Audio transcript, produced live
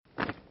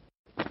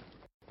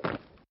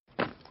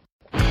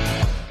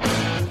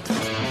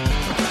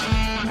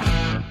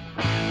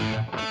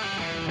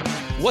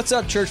What's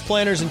up, church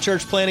planners and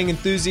church planting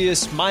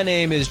enthusiasts? My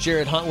name is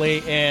Jared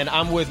Huntley, and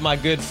I'm with my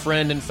good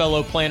friend and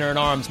fellow planner in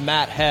arms,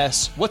 Matt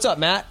Hess. What's up,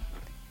 Matt?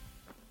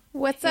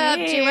 What's up,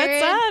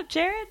 Jared? What's up,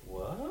 Jared?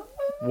 What?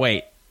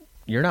 Wait,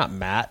 you're not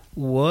Matt.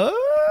 What?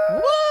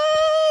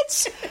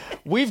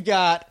 We've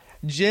got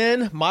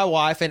Jen, my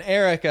wife, and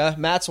Erica,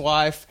 Matt's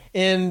wife,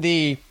 in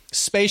the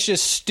spacious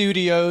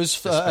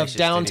studios of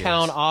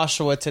downtown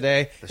Oshawa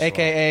today,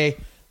 a.k.a.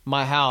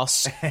 my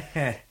house.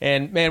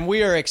 And man,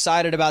 we are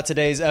excited about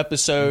today's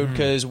episode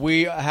because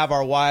we have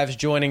our wives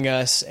joining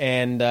us.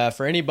 And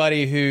for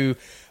anybody who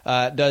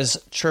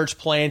does church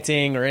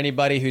planting or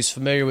anybody who's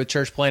familiar with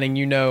church planting,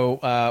 you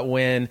know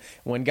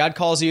when God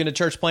calls you into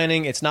church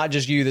planting, it's not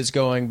just you that's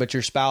going, but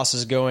your spouse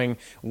is going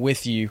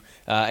with you,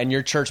 and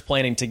you're church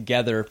planting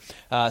together.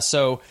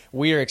 So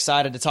we are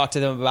excited to talk to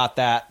them about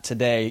that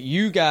today.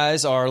 You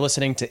guys are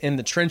listening to In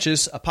the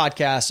Trenches, a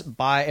podcast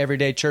by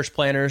everyday church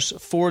planners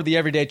for the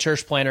everyday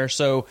church planner.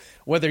 So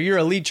whether you're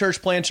a lead church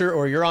planter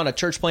or you're on a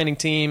church planting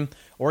team,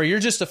 or you're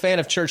just a fan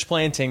of church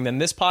planting, then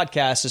this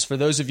podcast is for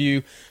those of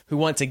you who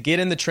want to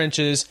get in the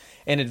trenches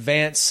and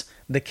advance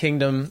the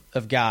kingdom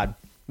of God.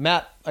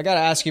 Matt, I got to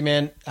ask you,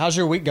 man, how's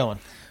your week going?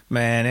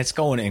 Man, it's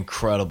going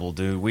incredible,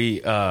 dude. We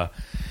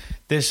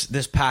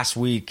this past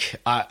week,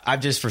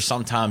 I've just for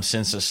some time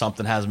since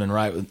something hasn't been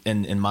right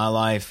in my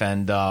life,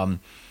 and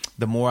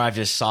the more I've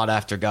just sought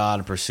after God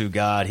and pursued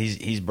God,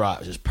 He's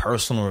brought just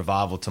personal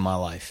revival to my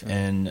life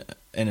in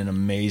an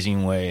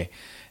amazing way.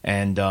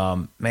 And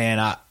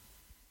man,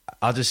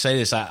 I'll just say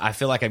this. I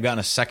feel like I've gotten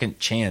a second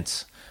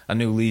chance, a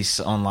new lease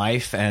on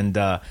life. And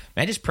man,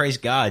 just praise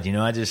God. You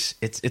know,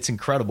 it's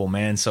incredible,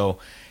 man. So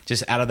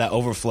just out of that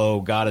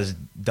overflow, God has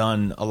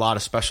done a lot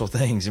of special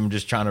things. I'm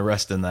just trying to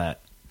rest in that.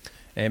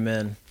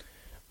 Amen.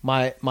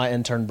 My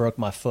intern broke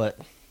my foot.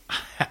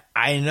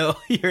 I know.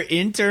 Your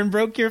intern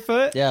broke your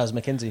foot? Yeah, it was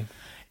Mackenzie.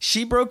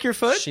 She broke your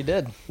foot? She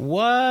did.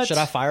 What? Should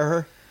I fire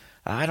her?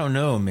 I don't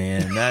know,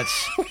 man.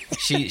 That's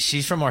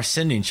she's from our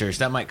sending church.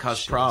 That might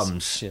cause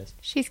problems. She is.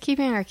 She's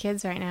keeping our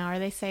kids right now. Are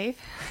they safe?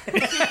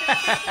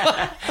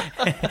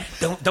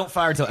 Don't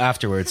fire till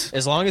afterwards.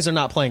 As long as they're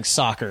not playing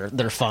soccer,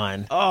 they're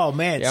fine. Oh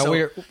man, Yeah, so,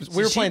 we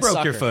were she playing broke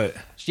soccer. your foot.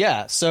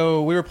 Yeah,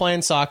 so we were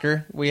playing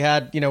soccer. We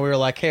had, we were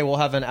like, hey, we'll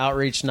have an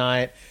outreach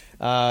night,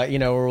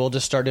 where we'll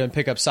just start doing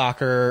pickup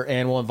soccer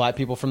and we'll invite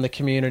people from the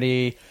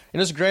community. And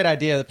it was a great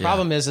idea. The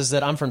problem is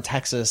that I'm from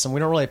Texas and we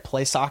don't really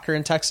play soccer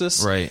in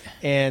Texas. Right.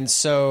 And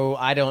so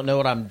I don't know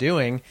what I'm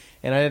doing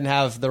and I didn't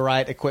have the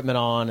right equipment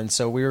on. And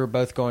so we were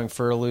both going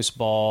for a loose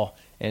ball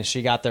and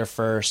she got there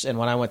first. And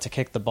when I went to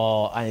kick the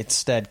ball, I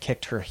instead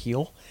kicked her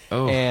heel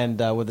and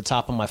with the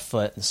top of my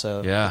foot. And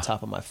so the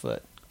top of my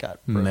foot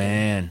got broken.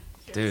 Man,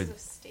 dude.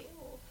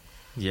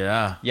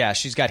 Yeah. Yeah,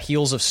 she's got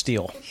heels of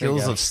steel.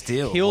 Heels of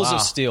steel. Heels Wow.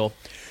 of steel.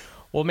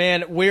 Well,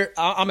 man,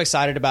 I'm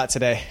excited about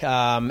today,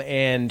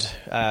 and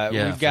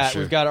we've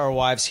got our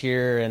wives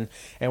here,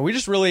 and we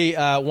just really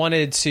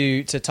wanted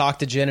to talk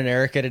to Jen and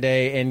Erica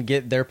today and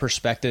get their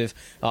perspective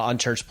on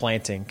church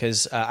planting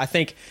because I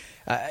think.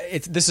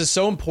 This is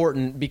so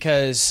important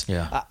because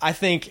I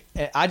think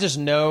I just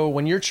know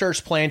when you're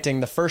church planting,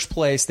 the first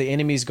place the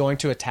enemy is going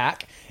to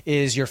attack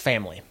is your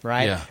family,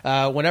 right?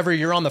 Yeah. Whenever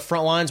you're on the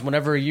front lines,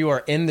 whenever you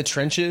are in the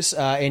trenches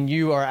and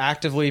you are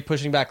actively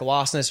pushing back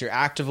lostness, you're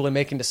actively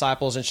making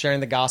disciples and sharing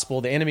the gospel,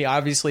 the enemy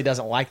obviously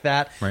doesn't like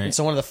that. Right. And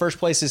so one of the first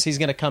places he's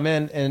going to come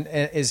in and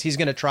is he's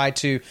going to try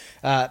to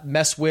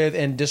mess with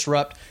and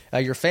disrupt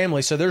your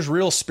family. So there's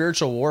real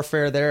spiritual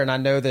warfare there. And I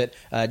know that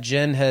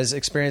Jen has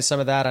experienced some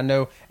of that. I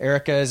know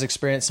Erica has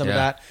experienced some of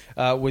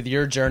that with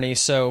your journey.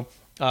 So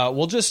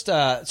we'll just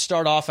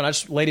start off,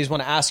 and ladies,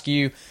 want to ask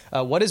you,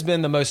 what has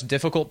been the most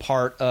difficult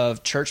part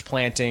of church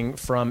planting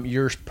from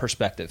your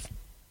perspective?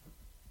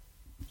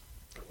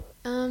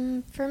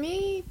 For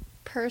me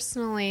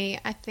personally,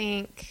 I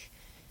think,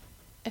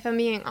 if I'm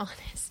being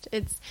honest,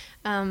 it's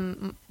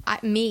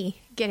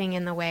me getting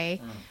in the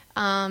way.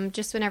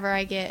 Just whenever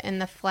I get in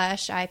the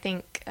flesh, I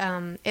think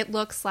it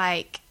looks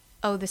like,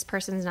 oh, this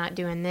person's not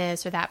doing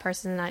this or that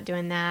person's not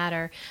doing that,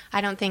 or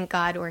I don't think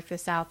God worked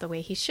this out the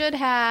way he should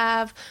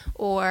have,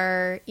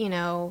 or,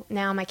 now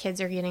my kids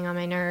are getting on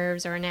my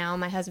nerves, or now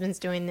my husband's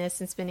doing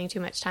this and spending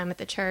too much time at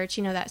the church,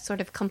 that sort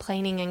of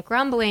complaining and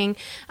grumbling,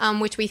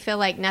 which we feel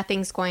like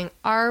nothing's going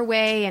our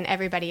way and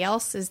everybody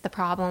else is the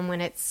problem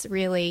when it's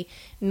really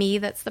me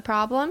that's the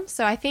problem.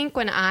 So I think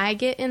when I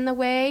get in the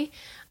way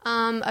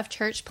of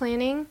church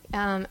planning,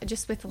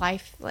 just with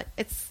life,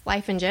 it's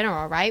life in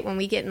general, right? When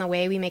we get in the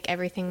way, we make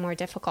everything more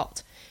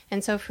difficult.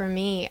 And so for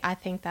me, I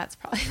think that's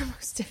probably the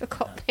most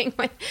difficult thing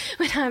when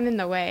I'm in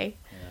the way.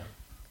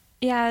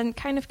 Yeah, and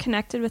kind of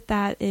connected with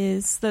that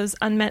is those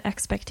unmet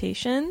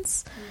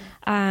expectations.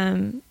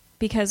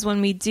 Because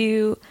when we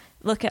do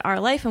look at our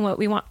life and what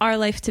we want our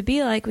life to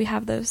be like, we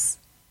have those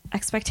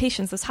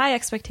expectations, those high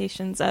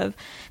expectations of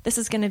this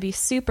is going to be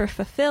super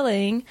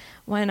fulfilling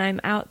when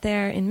I'm out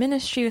there in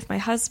ministry with my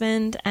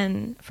husband.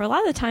 And for a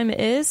lot of the time it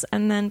is.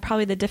 And then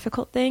probably the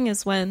difficult thing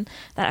is when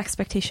that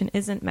expectation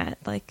isn't met.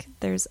 Like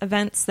there's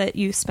events that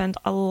you spend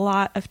a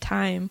lot of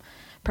time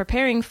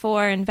preparing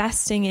for,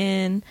 investing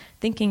in,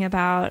 thinking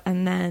about,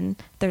 and then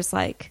there's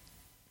like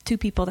 2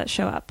 people that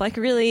show up, like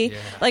really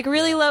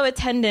low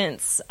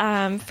attendance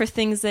for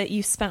things that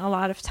you spent a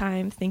lot of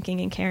time thinking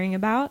and caring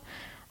about.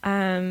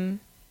 And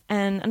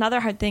another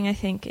hard thing, I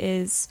think,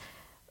 is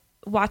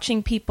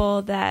watching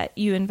people that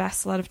you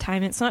invest a lot of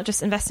time in. It's not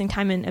just investing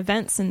time in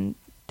events and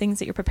things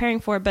that you're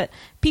preparing for, but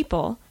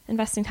people,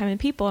 investing time in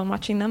people and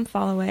watching them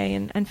fall away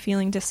and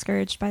feeling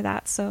discouraged by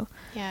that. So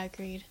yeah,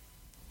 agreed.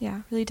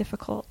 Yeah, really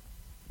difficult.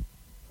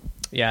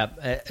 Yeah,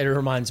 it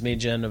reminds me,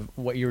 Jen, of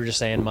what you were just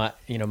saying. My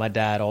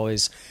dad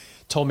always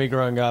told me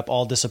growing up,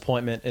 all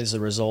disappointment is the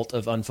result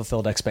of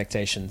unfulfilled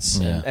expectations.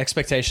 Yeah. And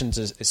expectations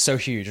is so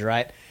huge,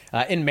 right?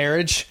 In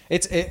marriage,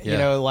 you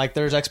know, like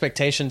there's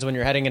expectations when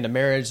you're heading into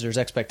marriage. There's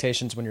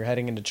expectations when you're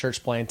heading into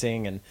church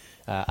planting. And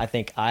I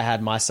think I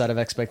had my set of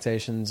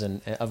expectations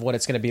and of what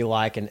it's going to be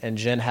like, and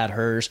Jen had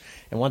hers.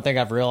 And one thing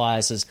I've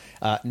realized is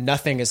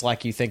nothing is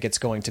like you think it's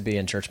going to be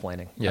in church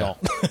planting at all.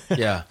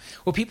 Yeah.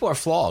 Well, people are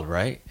flawed,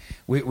 right?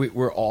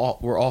 We're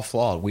all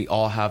flawed. We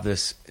all have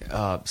this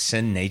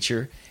sin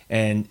nature,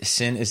 and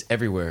sin is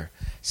everywhere.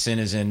 Sin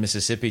is in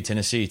Mississippi,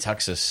 Tennessee,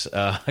 Texas,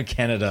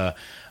 Canada.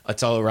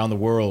 It's all around the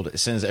world.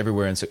 Sin is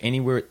everywhere, and so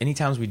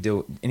anytime we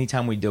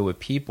deal with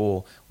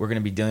people, we're going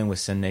to be dealing with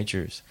sin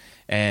natures,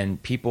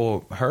 and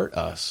people hurt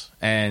us.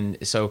 And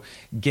so,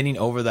 getting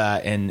over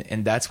that,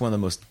 and that's one of the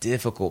most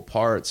difficult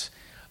parts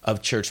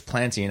of church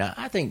planting. And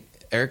I think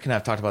Eric and I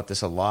have talked about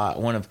this a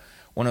lot. One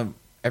of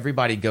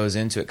everybody goes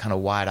into it kind of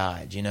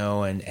wide-eyed, you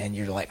know, and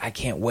you're like, I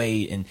can't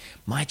wait, and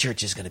my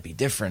church is going to be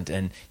different.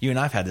 And you and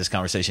I've had this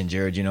conversation,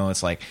 Jared, you know,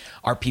 it's like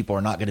our people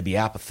are not going to be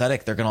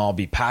apathetic. They're going to all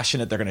be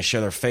passionate. They're going to share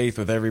their faith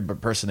with every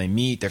person they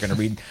meet. They're going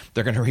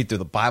to read through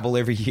the Bible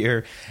every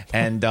year.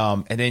 And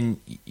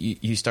then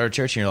you start a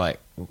church and you're like,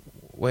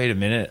 wait a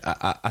minute,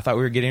 I thought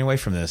we were getting away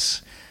from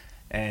this.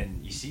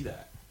 And you see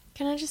that.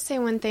 Can I just say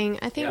one thing?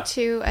 I think,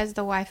 too, as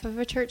the wife of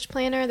a church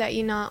planner, that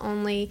you not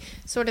only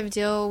sort of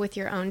deal with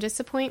your own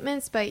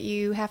disappointments, but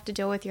you have to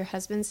deal with your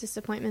husband's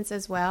disappointments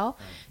as well.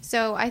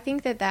 So I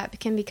think that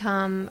can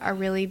become a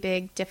really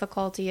big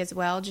difficulty as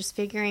well, just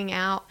figuring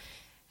out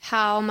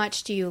how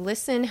much do you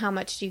listen, how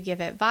much do you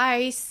give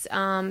advice,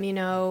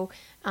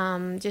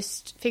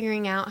 just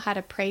figuring out how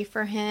to pray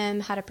for him,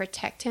 how to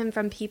protect him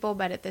from people,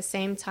 but at the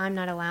same time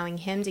not allowing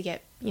him to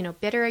get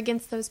bitter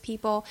against those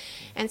people.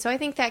 And so I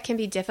think that can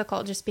be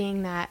difficult, just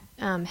being that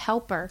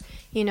helper,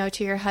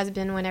 to your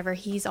husband whenever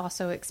he's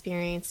also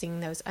experiencing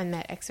those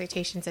unmet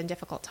expectations and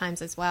difficult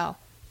times as well.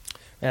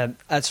 Yeah,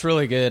 that's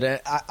really good.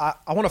 I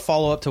want to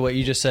follow up to what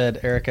you just said,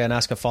 Erica, and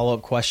ask a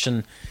follow-up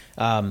question.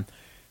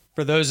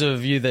 For those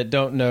of you that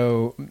don't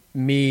know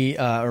me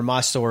or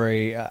my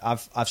story,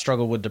 I've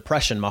struggled with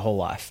depression my whole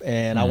life.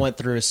 And I went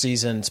through a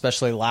season,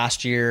 especially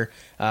last year,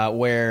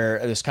 where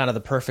it was kind of the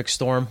perfect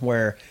storm,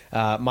 where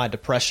my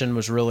depression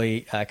was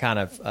really kind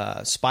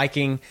of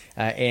spiking.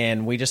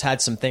 And we just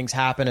had some things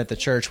happen at the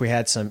church. We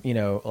had some,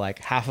 like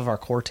half of our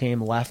core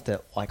team left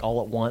at like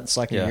all at once,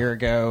 like a year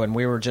ago. And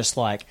we were just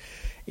like,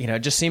 it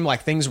just seemed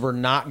like things were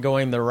not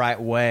going the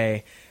right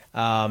way.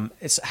 How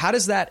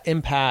does that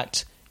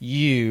impact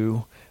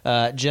you?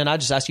 Jen, I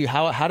just asked you,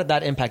 how did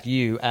that impact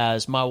you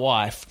as my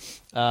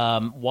wife,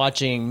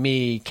 watching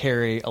me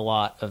carry a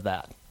lot of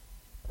that?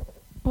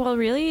 Well,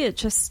 really, it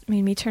just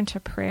made me turn to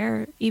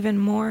prayer even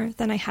more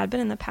than I had been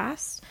in the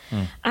past.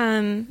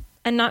 And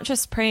not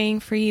just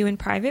praying for you in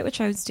private, which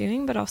I was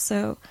doing, but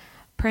also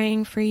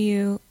praying for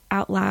you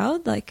out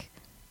loud, like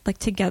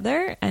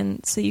together,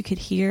 and so you could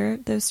hear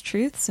those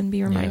truths and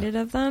be reminded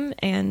of them.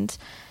 And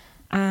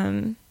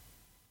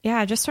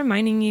just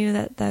reminding you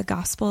that the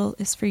gospel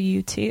is for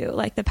you too.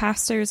 Like the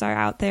pastors are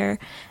out there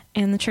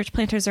and the church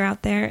planters are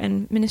out there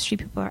and ministry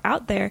people are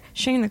out there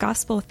sharing the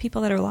gospel with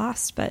people that are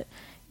lost, but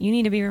you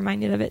need to be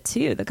reminded of it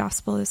too. The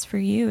gospel is for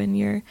you, and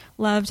you're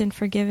loved and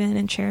forgiven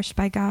and cherished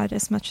by God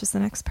as much as the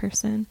next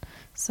person.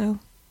 So,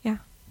 yeah.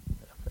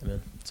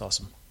 Amen. It's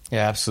awesome.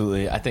 Yeah,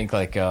 absolutely. I think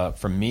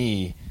for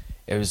me,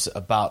 it was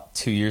about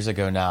 2 years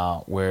ago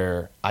now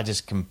where I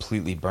just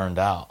completely burned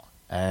out.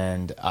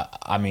 And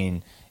I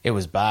mean, it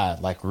was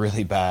bad, like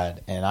really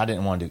bad. And I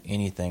didn't want to do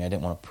anything. I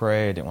didn't want to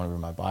pray. I didn't want to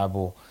read my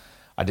Bible.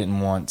 I didn't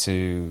want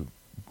to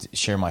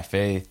share my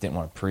faith. Didn't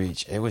want to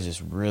preach. It was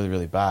just really,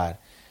 really bad.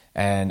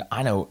 And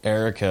I know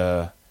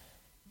Erica,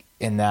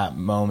 in that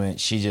moment,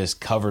 she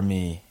just covered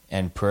me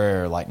in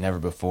prayer like never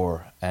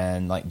before.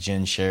 And like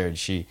Jen shared,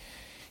 she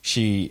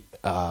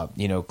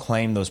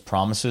claimed those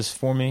promises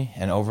for me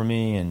and over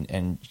me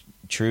and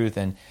truth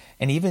and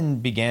even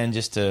began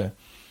just to.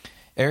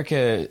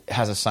 Erica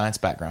has a science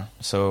background,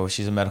 so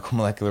she's a medical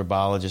molecular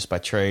biologist by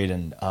trade,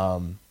 and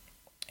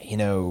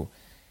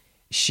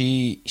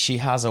she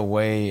has a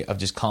way of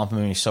just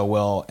complimenting me so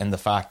well in the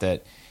fact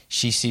that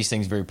she sees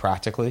things very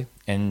practically.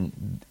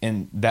 And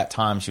in that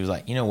time, she was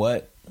like, "You know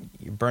what?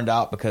 You're burned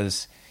out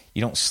because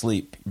you don't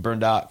sleep. You're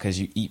burned out because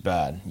you eat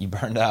bad. You're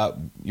burned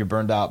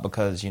out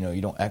because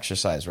you don't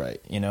exercise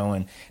right.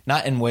 And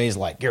not in ways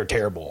like you're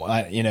terrible,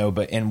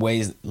 but in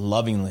ways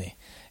lovingly,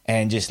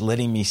 and just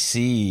letting me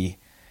see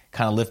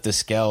kind of lift the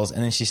scales.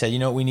 And then she said, you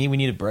know what we need? We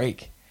need a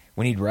break.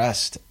 We need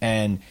rest.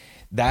 And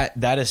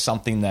that is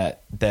something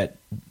that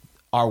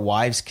our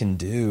wives can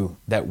do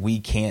that we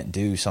can't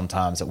do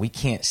sometimes, that we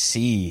can't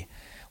see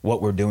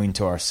what we're doing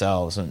to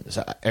ourselves. And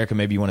so, Erica,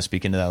 maybe you want to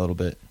speak into that a little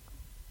bit.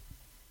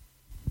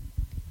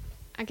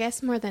 I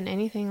guess more than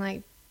anything,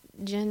 like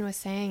Jen was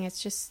saying,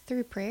 it's just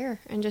through prayer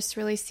and just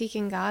really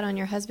seeking God on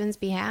your husband's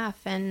behalf.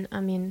 And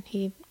I mean,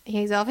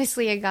 he's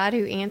obviously a God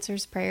who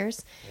answers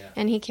prayers,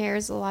 and he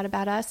cares a lot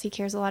about us. He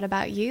cares a lot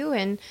about you.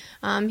 And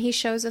he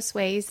shows us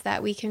ways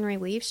that we can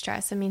relieve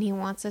stress. I mean, he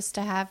wants us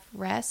to have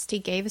rest. He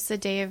gave us a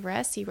day of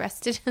rest. He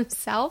rested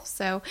himself.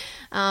 So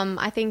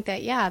I think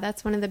that,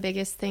 that's one of the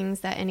biggest things,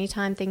 that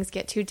anytime things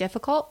get too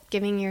difficult,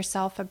 giving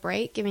yourself a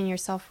break, giving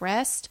yourself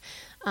rest,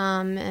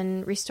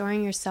 and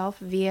restoring yourself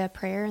via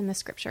prayer and the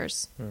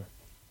scriptures.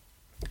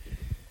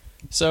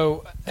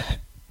 So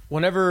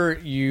whenever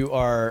you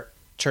are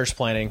church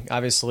planting,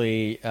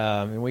 obviously,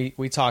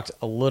 we talked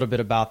a little bit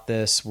about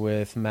this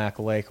with Mac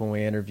Lake when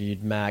we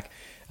interviewed Mac,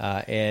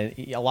 and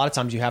a lot of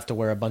times you have to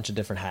wear a bunch of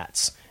different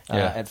hats.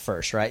 At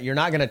first, right? You're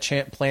not going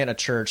to plant a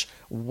church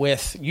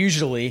with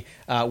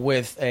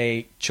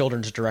a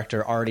children's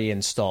director already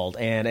installed,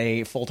 and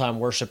a full-time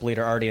worship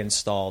leader already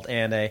installed,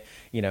 and an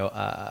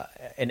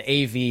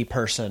AV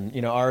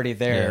person, already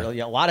there.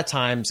 A lot of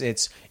times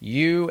it's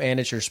you and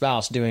it's your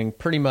spouse doing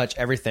pretty much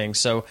everything.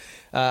 So,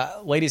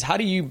 ladies, how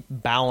do you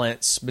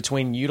balance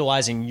between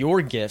utilizing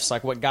your gifts,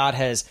 like what God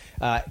has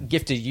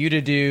gifted you to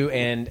do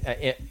and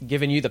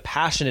given you the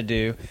passion to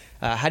do?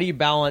 How do you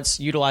balance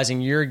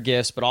utilizing your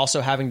gifts, but also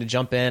having to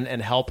jump in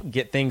and help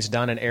get things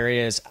done in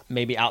areas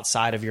maybe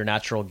outside of your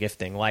natural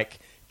gifting, like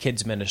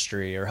kids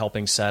ministry or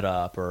helping set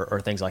up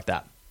or things like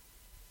that?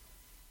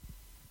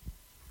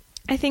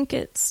 I think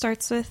it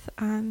starts with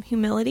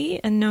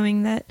humility and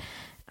knowing that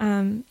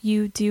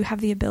you do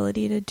have the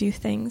ability to do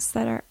things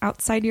that are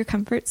outside your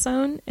comfort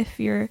zone if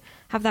you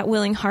have that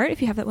willing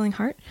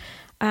heart.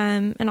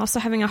 And also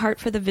having a heart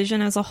for the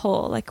vision as a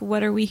whole. Like,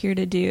 what are we here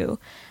to do?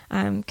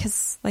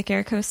 Because like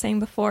Erica was saying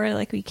before,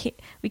 like we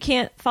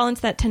can't fall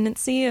into that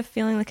tendency of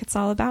feeling like it's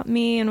all about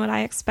me and what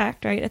I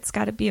expect, right? It's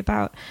got to be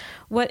about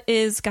what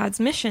is God's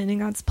mission and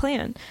God's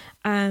plan.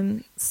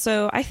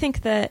 So I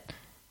think that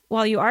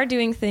while you are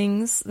doing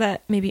things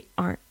that maybe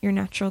aren't your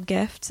natural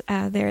gift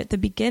there at the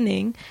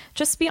beginning,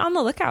 just be on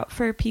the lookout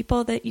for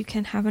people that you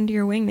can have under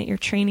your wing, that you're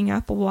training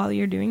up while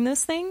you're doing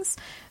those things,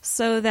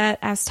 so that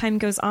as time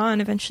goes on,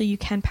 eventually you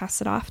can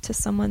pass it off to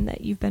someone that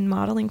you've been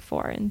modeling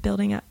for and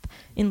building up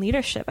in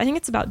leadership. I think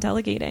it's about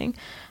delegating.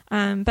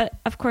 But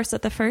of course,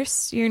 at the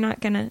first, you're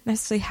not going to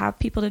necessarily have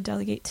people to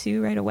delegate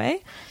to right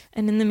away.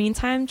 And in the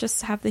meantime,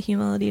 just have the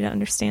humility to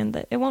understand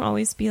that it won't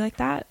always be like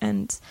that.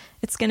 And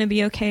it's going to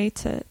be okay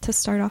to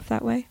start off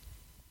that way.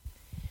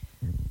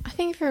 I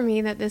think for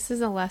me that this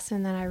is a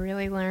lesson that I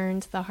really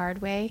learned the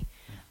hard way.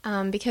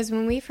 Because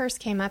when we first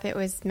came up, it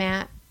was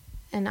Matt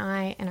and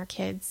I and our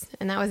kids,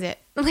 and that was it.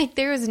 Like,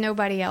 there was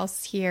nobody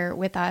else here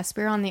with us.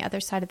 We were on the other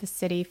side of the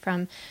city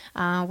from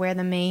where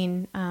the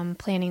main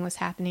planning was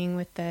happening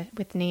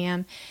with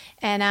NAM.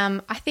 And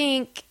I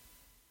think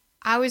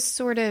I was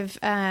sort of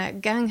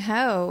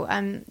gung-ho,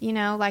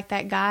 like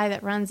that guy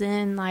that runs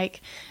in,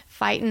 like,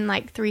 fighting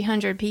like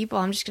 300 people.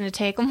 I'm just going to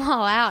take them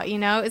all out.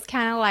 It's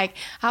kind of like,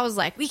 I was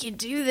like, we can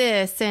do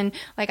this. And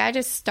like, I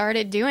just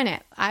started doing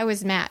it. I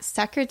was Matt's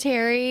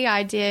secretary.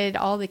 I did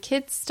all the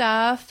kids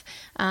stuff.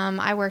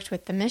 I worked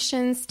with the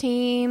missions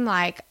team.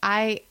 Like,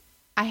 I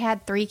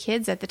had 3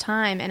 kids at the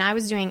time, and I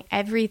was doing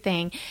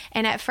everything.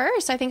 And at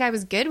first, I think I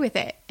was good with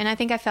it. And I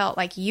think I felt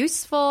like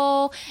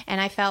useful, and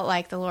I felt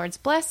like the Lord's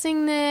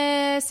blessing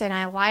this, and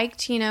I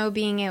liked,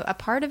 being a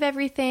part of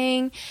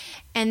everything.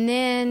 And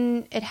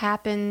then it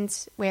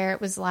happened where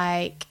it was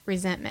like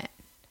resentment.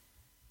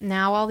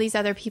 Now all these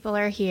other people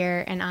are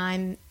here, and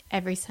I'm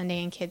every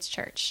Sunday in kids'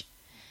 church.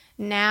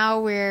 Now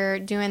we're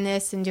doing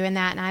this and doing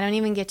that, and I don't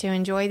even get to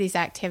enjoy these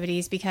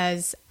activities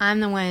because I'm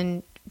the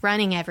one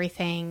running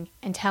everything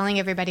and telling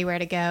everybody where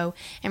to go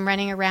and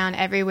running around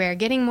everywhere,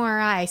 getting more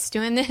ice,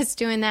 doing this,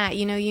 doing that,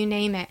 you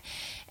name it.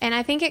 And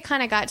I think it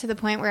kind of got to the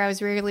point where I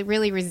was really,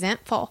 really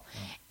resentful.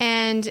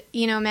 And,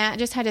 Matt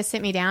just had to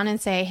sit me down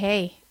and say,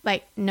 hey,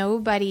 like,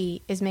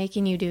 nobody is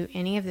making you do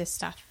any of this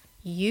stuff.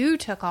 You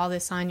took all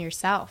this on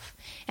yourself.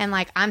 And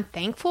like, I'm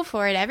thankful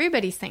for it.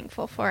 Everybody's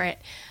thankful for it.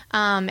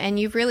 And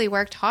you've really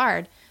worked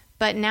hard.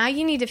 But now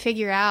you need to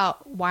figure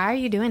out, why are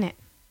you doing it?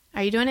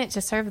 Are you doing it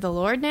to serve the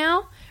Lord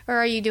now? Or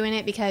are you doing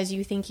it because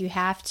you think you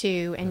have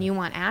to and you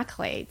want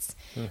accolades?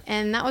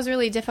 And that was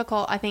really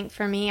difficult, I think,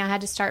 for me. I had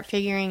to start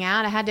figuring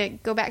out. I had to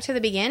go back to the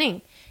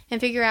beginning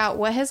and figure out,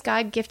 what has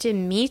God gifted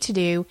me to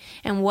do?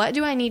 And what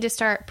do I need to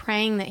start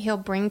praying that he'll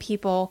bring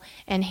people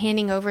and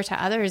handing over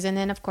to others? And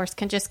then, of course,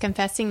 just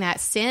confessing that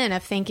sin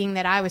of thinking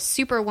that I was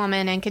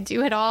superwoman and could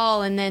do it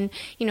all. And then,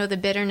 the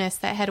bitterness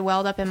that had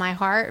welled up in my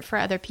heart for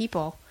other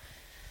people.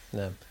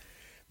 Yeah.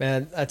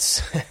 Man,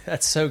 that's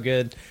so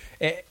good.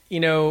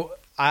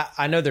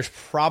 I know there's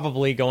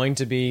probably going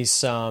to be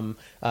some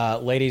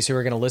ladies who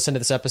are going to listen to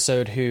this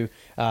episode who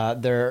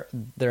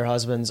their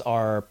husbands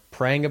are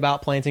praying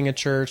about planting a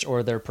church,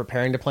 or they're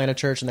preparing to plant a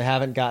church and they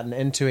haven't gotten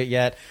into it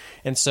yet.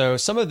 And so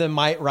some of them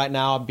might right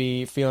now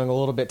be feeling a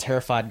little bit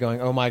terrified,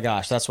 going, oh my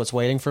gosh, that's what's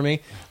waiting for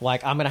me.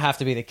 Like, I'm going to have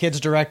to be the kids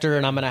director,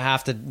 and I'm going to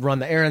have to run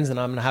the errands, and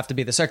I'm going to have to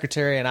be the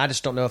secretary, and I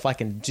just don't know if I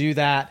can do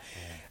that.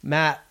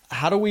 Matt,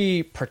 how do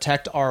we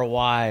protect our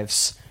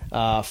wives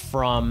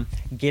from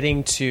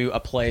getting to a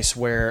place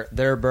where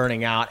they're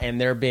burning out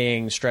and they're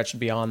being stretched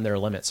beyond their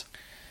limits?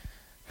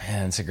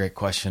 Man, it's a great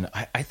question.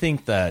 I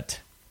think that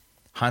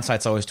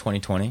hindsight's always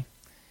 20/20.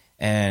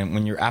 And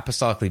when you're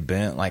apostolically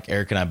bent, like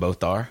Eric and I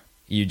both are,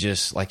 you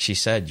just, like she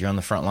said, you're on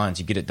the front lines.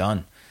 You get it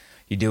done.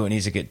 You do what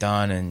needs to get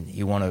done, and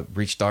you want to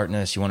reach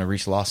darkness. You want to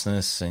reach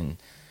lostness. And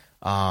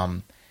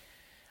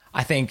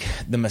I think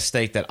the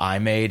mistake that I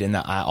made and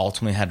that I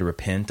ultimately had to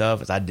repent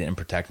of is I didn't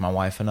protect my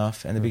wife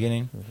enough in the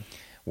beginning,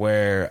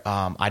 where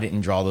I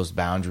didn't draw those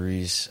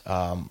boundaries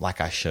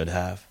like I should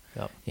have.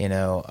 Yep. You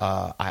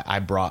know, I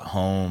brought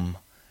home,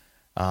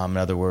 in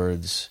other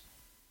words,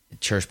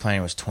 church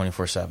planning was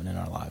 24/7 in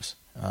our lives.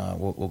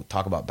 We'll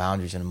talk about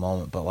boundaries in a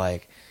moment, but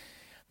like,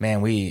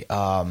 man, we'd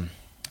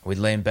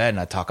lay in bed and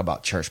I'd talk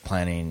about church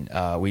planning.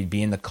 We'd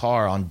be in the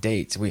car on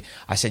dates.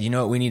 I said, you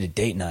know what, we need a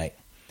date night.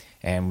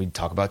 And we'd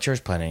talk about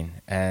church planning,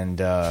 and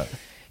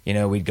you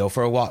know, we'd go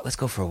for a walk. Let's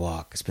go for a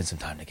walk. Spend some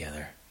time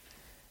together.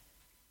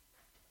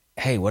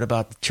 Hey, what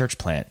about the church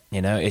plant?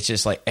 You know, it's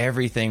just like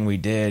everything we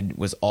did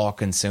was all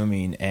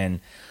consuming. And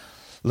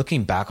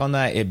looking back on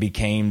that, it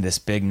became this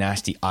big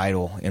nasty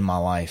idol in my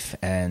life,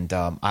 and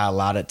I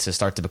allowed it to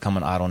start to become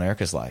an idol in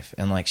Erica's life.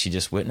 And like she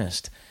just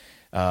witnessed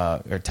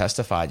or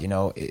testified, you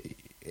know,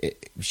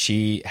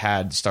 she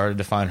had started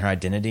to find her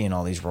identity in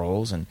all these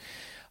roles, and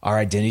our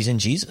identity's in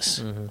Jesus.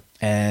 Mm-hmm.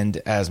 And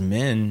as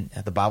men,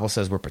 the Bible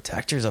says we're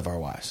protectors of our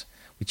wives.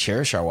 We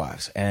cherish our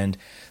wives. And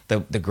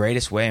the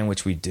greatest way in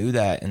which we do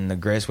that, and the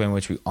greatest way in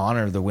which we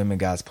honor the women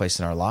God's placed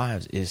in our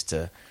lives, is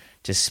to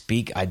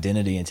speak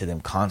identity into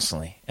them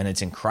constantly. And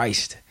it's in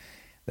Christ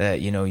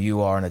that, you know,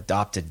 you are an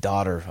adopted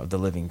daughter of the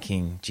living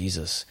King,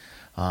 Jesus.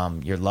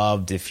 You're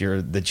loved if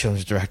you're the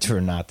children's director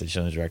or not the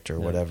children's director or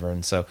whatever.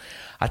 And so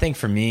I think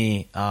for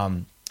me,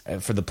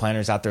 for the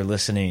planners out there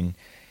listening,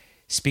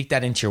 speak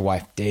that into your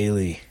wife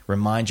daily.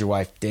 Remind your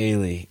wife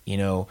daily, you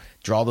know,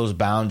 draw those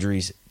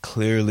boundaries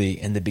clearly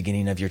in the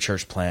beginning of your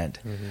church plant.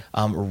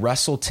 Mm-hmm.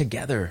 Wrestle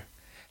together.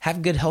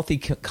 Have good, healthy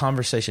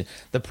conversation.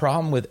 The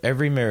problem with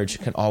every marriage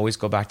can always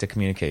go back to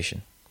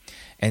communication.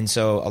 And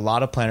so a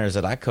lot of planners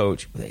that I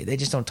coach, they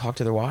just don't talk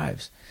to their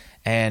wives.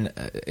 And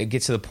it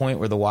gets to the point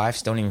where the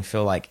wives don't even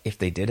feel like if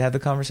they did have the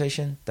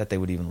conversation that they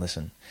would even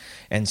listen.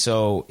 And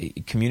so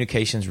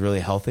communication is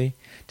really healthy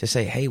to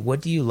say, hey,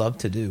 what do you love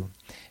to do?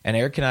 And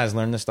Eric and I has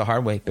learned this the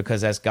hard way,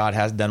 because as God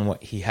has done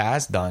what he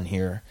has done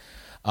here,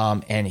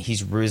 and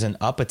he's risen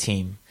up a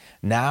team,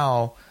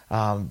 now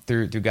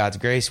through God's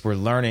grace, we're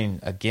learning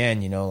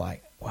again, you know,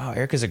 like, wow,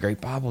 Erica's a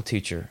great Bible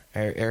teacher.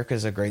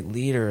 Erica's a great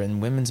leader in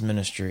women's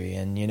ministry,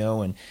 and, you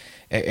know, and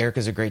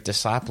Erica's a great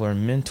discipler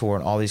and mentor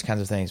and all these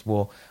kinds of things.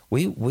 Well,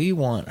 we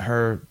want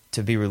her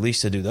to be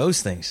released to do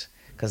those things,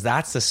 because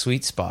that's the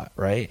sweet spot,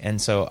 right?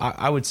 And so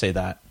I would say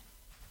that.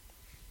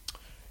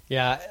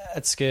 Yeah,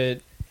 that's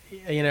good.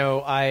 You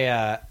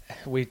know,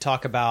 we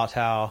talk about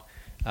how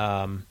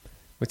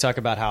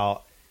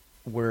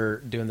we're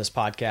doing this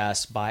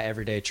podcast by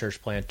everyday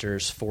church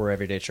planters for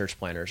everyday church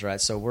planters, right?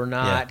 So we're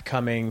not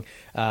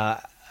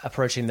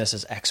approaching this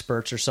as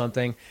experts or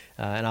something.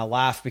 And I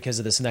laugh because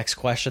of this next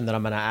question that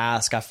I'm going to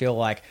ask. I feel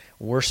like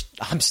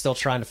I'm still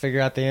trying to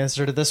figure out the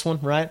answer to this one,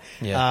 right?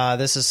 Yeah.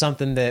 This is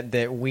something that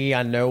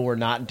I know we're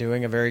not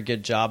doing a very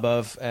good job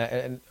of.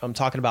 And I'm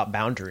talking about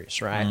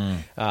boundaries, right?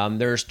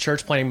 There's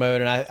church planting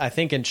mode. And I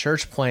think in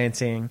church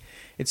planting,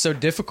 it's so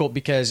difficult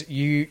because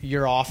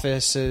your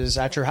office is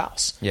at your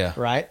house,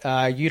 right?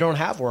 You don't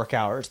have work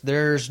hours.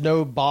 There's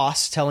no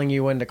boss telling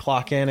you when to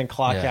clock in and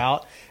clock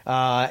out.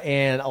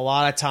 And a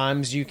lot of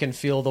times you can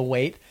feel the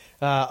weight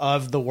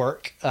of the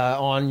work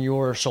on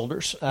your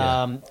shoulders.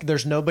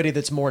 There's nobody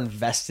that's more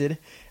invested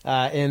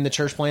in the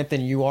church plant than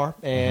you are,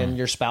 and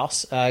your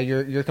spouse.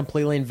 You're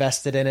completely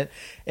invested in it,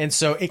 and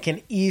so it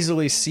can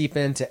easily seep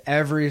into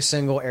every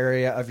single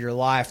area of your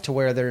life to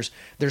where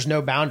there's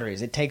no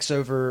boundaries. It takes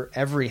over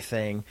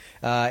everything.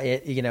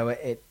 Like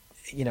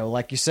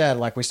you said,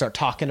 like we start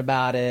talking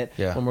about it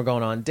when we're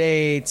going on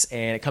dates,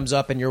 and it comes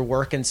up and you're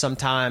working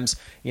sometimes,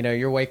 you know,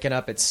 you're waking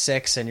up at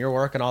 6 and you're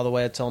working all the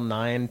way until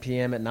 9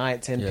 p.m. at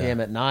night, 10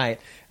 p.m. at night.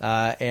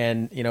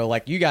 And, you know,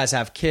 like you guys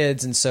have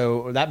kids, and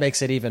so that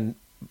makes it even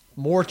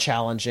more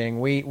challenging.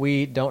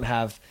 We don't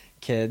have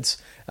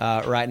kids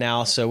right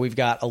now, so we've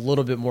got a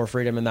little bit more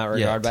freedom in that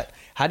regard. But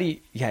how do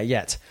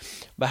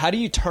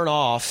you turn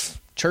off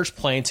church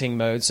planting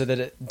mode so that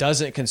it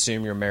doesn't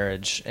consume your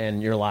marriage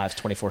and your lives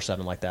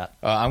 24/7 like that?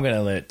 I'm going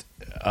to let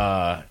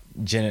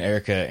Jen and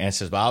Erica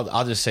answer this, but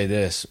I'll just say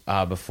this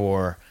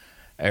before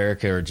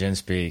Erica or Jen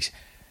speaks.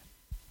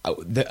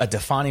 A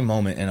defining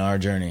moment in our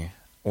journey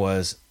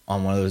was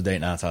on one of those date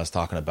nights I was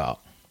talking about.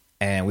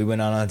 and we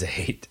went on a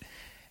date,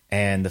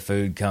 and the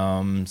food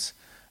comes,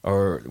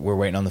 or we're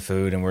waiting on the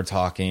food, and we're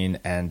talking,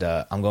 and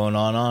I'm going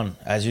on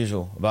as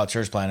usual about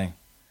church planning.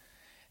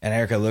 And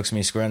Erica looks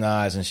me square in the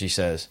eyes, and she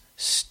says,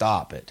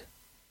 "Stop it."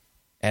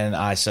 And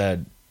I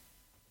said,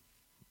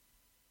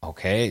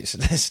 "Okay,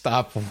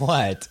 stop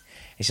what?"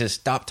 He says,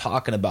 "Stop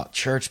talking about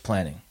church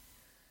planning."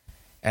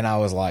 And I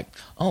was like,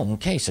 "Oh,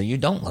 okay, so you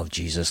don't love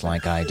Jesus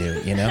like I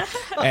do, you know?"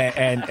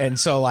 and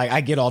so, like, I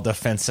get all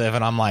defensive,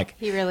 and I'm like...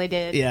 He really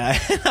did. Yeah.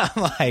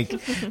 I'm like,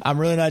 I'm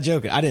really not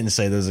joking. I didn't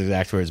say those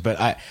exact words, but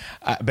I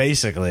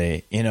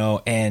basically, you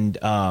know, and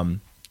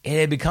it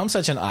had become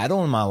such an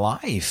idol in my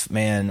life,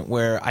 man,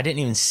 where I didn't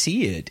even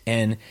see it.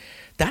 And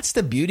that's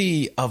the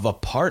beauty of a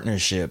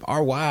partnership.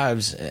 Our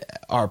wives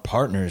are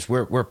partners.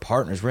 We're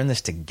partners. We're in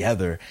this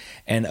together.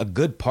 And a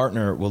good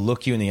partner will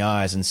look you in the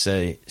eyes and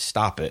say,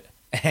 "Stop it."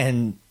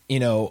 And, you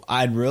know,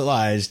 I'd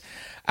realized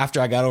after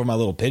I got over my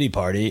little pity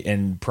party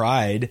and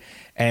pride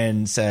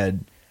and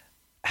said,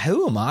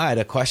 who am I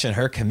to question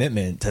her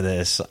commitment to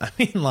this? I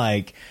mean,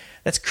 like,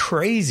 that's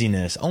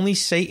craziness. Only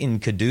Satan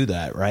could do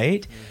that,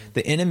 right? Mm-hmm.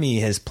 The enemy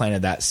has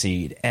planted that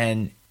seed.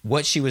 And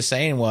what she was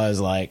saying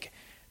was, like,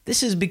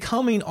 this is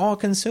becoming all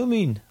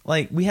consuming.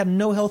 Like, we have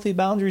no healthy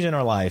boundaries in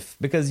our life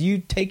because you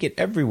take it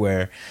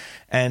everywhere.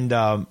 And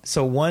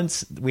so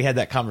once we had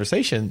that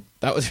conversation,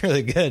 that was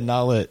really good. And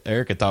I'll let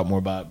Erica talk more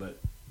about it. But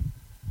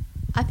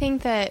I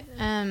think that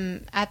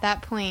at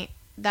that point,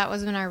 that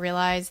was when I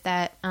realized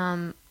that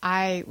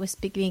I was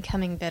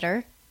becoming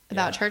bitter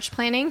about church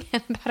planning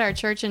and about our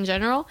church in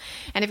general.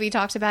 And if we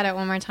talked about it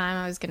one more time,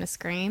 I was going to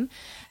scream.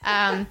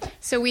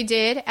 So we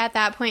did. At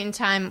that point in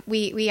time,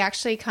 we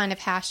actually kind of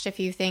hashed a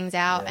few things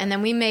out. And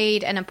then we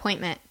made an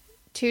appointment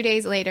 2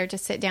 days later to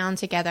sit down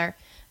together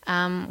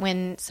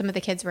when some of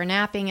the kids were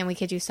napping and we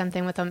could do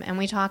something with them. And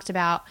we talked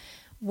about,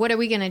 what are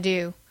we going to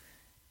do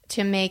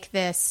to make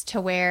this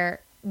to where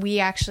we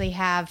actually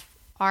have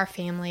our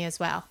family as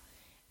well.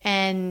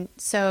 And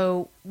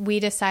so we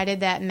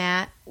decided that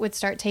Matt would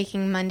start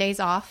taking Mondays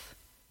off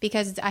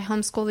because I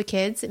homeschool the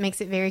kids. It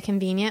makes it very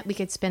convenient. We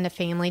could spend a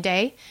family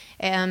day.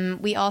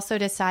 We also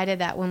decided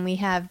that when we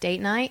have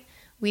date night,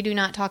 we do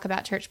not talk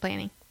about church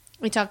planning.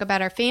 We talk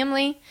about our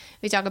family.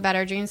 We talk about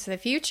our dreams for the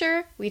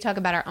future. We talk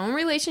about our own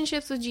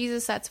relationships with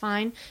Jesus. That's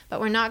fine. But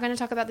we're not going to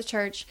talk about the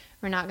church.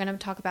 We're not going to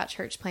talk about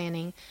church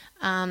planning.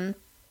 And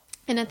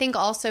I think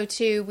also,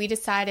 too, we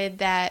decided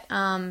that,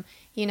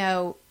 you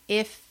know,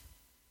 if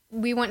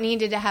we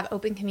needed to have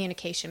open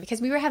communication, because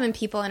we were having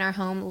people in our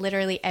home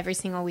literally every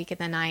single week of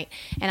the night.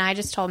 And I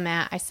just told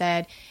Matt, I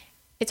said,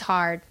 it's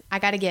hard. I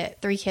got to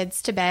get 3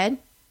 kids to bed.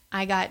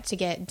 I got to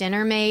get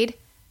dinner made.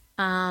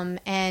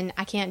 And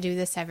I can't do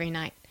this every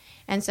night.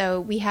 And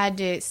so we had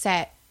to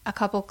set a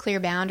couple clear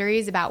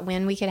boundaries about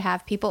when we could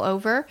have people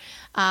over.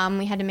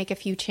 We had to make a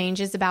few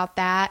changes about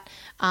that.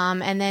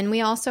 And then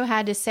we also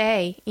had to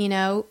say, you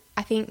know,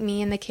 I think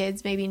me and the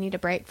kids maybe need a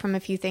break from a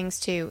few things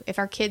too. If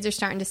our kids are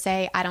starting to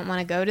say, I don't want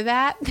to go to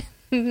that,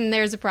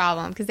 there's a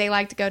problem because they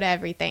like to go to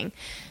everything.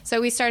 So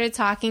we started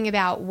talking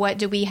about what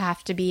do we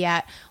have to be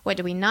at? What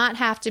do we not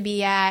have to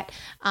be at?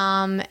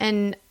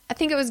 And I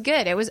think it was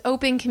good. It was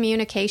open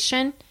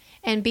communication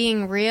and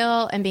being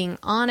real and being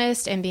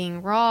honest and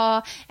being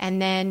raw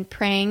and then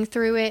praying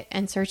through it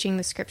and searching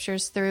the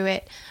scriptures through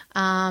it.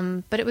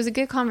 But it was a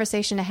good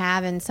conversation to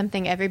have and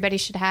something everybody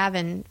should have,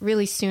 and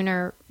really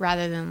sooner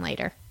rather than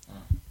later.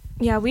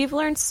 Yeah, we've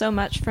learned so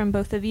much from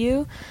both of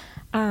you,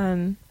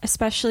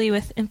 especially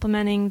with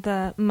implementing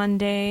the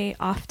Monday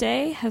off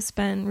day has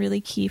been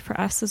really key for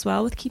us as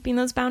well with keeping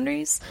those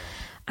boundaries.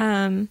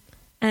 And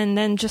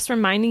then just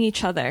reminding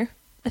each other,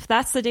 if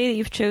that's the day that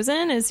you've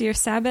chosen as your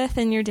Sabbath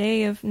and your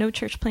day of no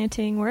church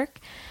planting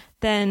work,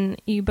 then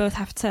you both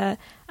have to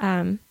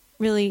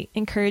really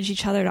encourage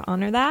each other to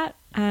honor that.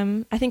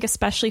 I think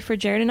especially for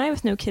Jared and I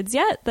with no kids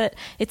yet, that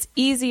it's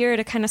easier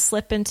to kind of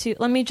slip into,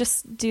 let me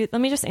just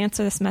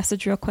answer this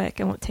message real quick.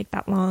 It won't take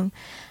that long.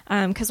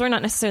 Cause we're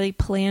not necessarily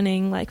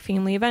planning like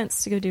family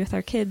events to go do with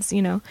our kids,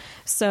 you know?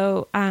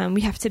 So,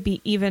 we have to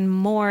be even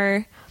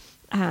more,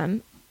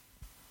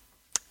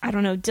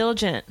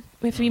 diligent.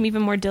 We have to be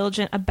even more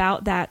diligent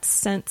about that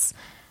since,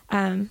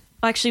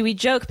 actually, we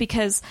joke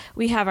because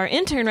we have our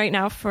intern right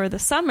now for the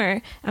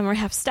summer and we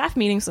have staff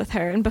meetings with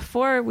her. And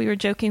before we were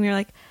joking, we were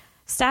like,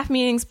 staff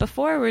meetings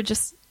before were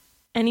just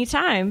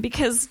anytime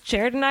because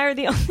Jared and I are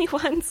the only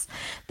ones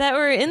that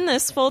were in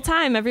this full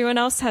time. Everyone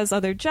else has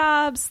other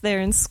jobs.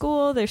 They're in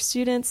school, they're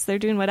students, they're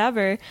doing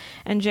whatever.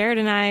 And Jared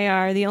and I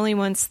are the only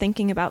ones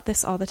thinking about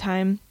this all the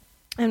time.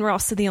 And we're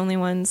also the only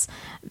ones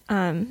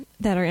that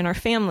are in our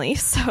family.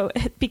 So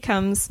it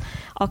becomes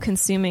all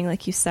consuming,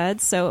 like you said.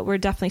 So we're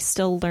definitely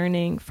still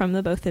learning from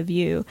the both of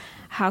you.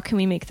 How can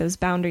we make those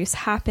boundaries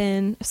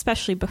happen,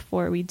 especially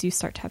before we do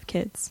start to have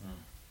kids?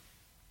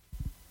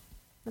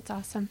 That's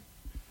awesome.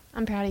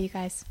 I'm proud of you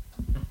guys.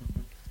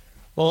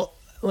 Well,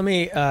 let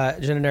me,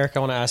 Jen and Eric, I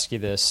want to ask you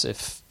this.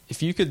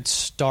 if you could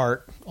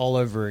start all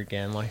over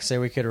again, like say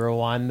we could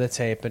rewind the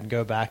tape and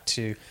go back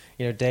to,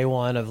 day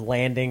one of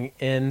landing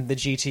in the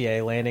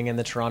GTA, landing in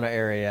the Toronto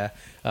area,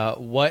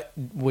 what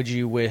would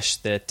you wish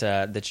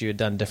that you had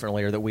done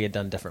differently or that we had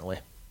done differently?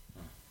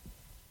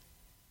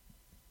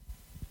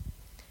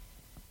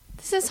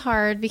 This is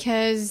hard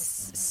because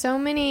so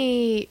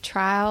many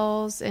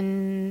trials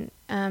and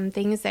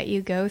things that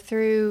you go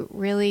through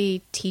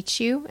really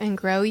teach you and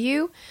grow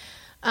you.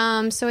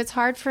 So it's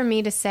hard for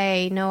me to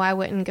say, no, I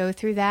wouldn't go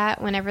through that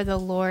whenever the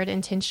Lord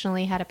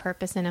intentionally had a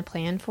purpose and a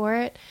plan for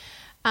it.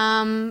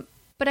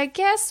 But I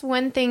guess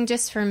one thing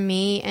just for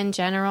me in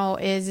general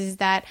is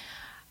that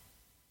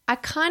I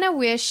kind of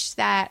wish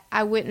that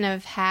I wouldn't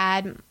have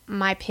had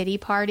my pity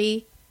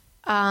party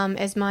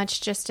as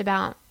much just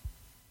about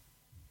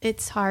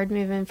it's hard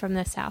moving from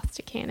the South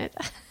to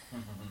Canada.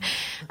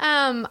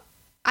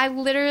 I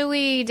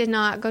literally did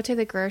not go to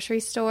the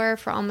grocery store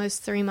for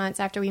almost 3 months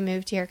after we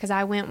moved here because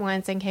I went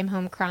once and came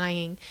home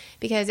crying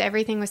because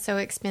everything was so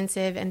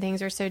expensive and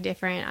things were so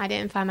different. I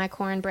didn't find my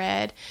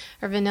cornbread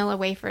or vanilla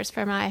wafers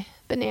for my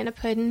banana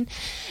pudding,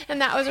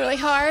 and that was really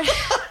hard.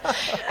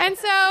 And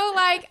so,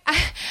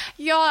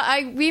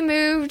 we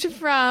moved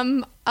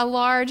from a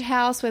large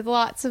house with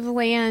lots of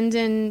land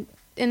and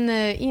in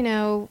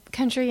the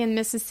country in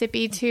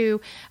Mississippi to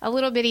a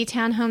little bitty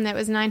townhome that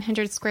was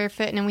 900 square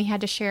foot, and we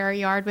had to share our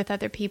yard with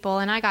other people,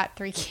 and I got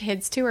 3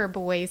 kids, 2 are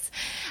boys.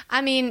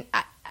 I mean,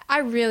 I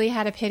really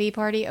had a pity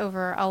party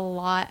over a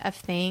lot of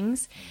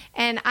things,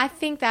 and I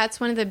think that's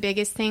one of the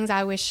biggest things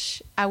I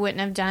wish I wouldn't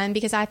have done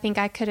because I think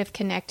I could have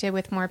connected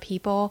with more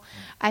people.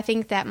 I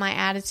think that my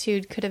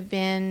attitude could have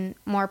been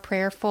more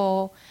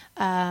prayerful,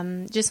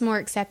 just more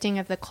accepting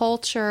of the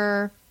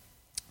culture,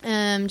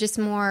 just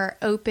more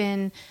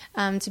open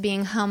to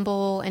being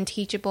humble and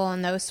teachable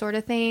and those sort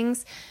of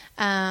things.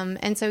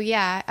 And so,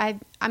 yeah,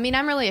 I mean,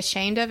 I'm really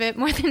ashamed of it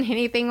more than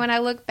anything when I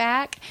look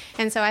back.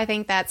 And so I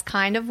think that's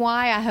kind of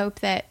why I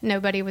hope that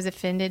nobody was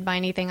offended by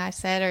anything I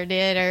said or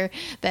did, or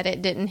that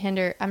it didn't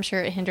hinder. I'm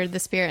sure it hindered the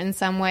spirit in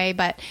some way.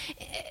 But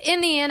in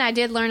the end, I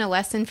did learn a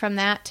lesson from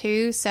that,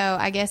 too. So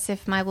I guess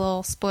if my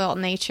little spoiled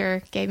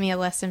nature gave me a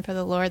lesson for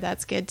the Lord,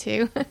 that's good,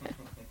 too.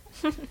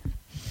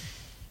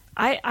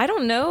 I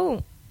don't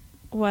know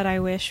what I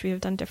wish we have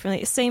done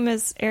differently. Same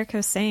as Erica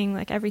was saying,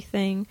 like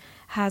everything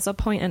has a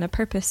point and a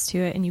purpose to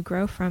it and you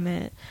grow from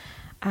it.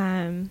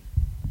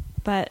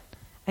 But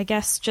I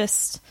guess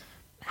just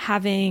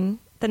having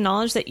the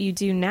knowledge that you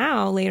do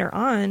now later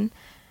on,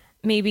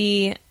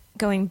 maybe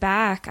going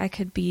back, I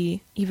could be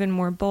even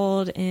more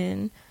bold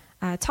in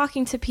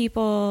talking to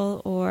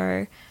people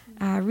or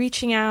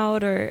reaching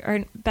out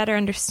or better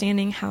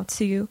understanding how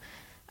to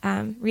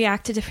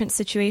react to different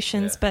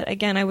situations. Yeah. But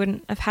again, I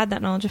wouldn't have had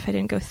that knowledge if I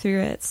didn't go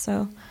through it.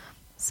 So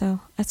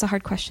that's a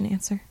hard question to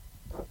answer.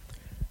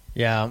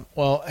 Yeah.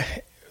 Well,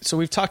 so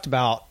we've talked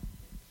about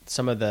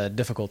some of the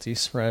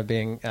difficulties, right,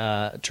 being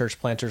a church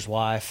planter's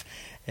wife,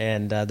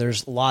 and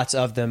there's lots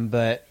of them,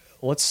 but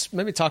let's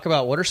maybe talk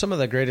about what are some of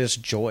the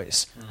greatest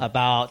joys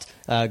about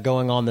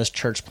going on this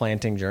church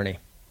planting journey.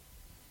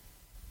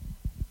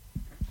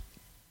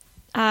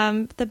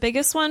 The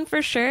biggest one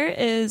for sure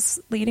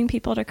is leading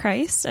people to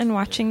Christ and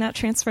watching that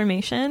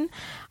transformation.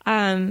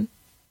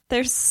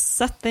 There's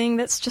something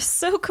that's just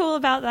so cool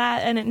about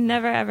that, and it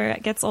never ever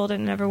gets old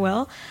and never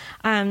will.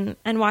 And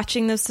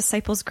watching those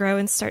disciples grow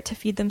and start to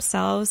feed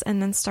themselves and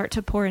then start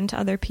to pour into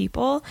other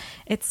people,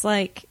 it's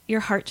like your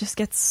heart just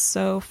gets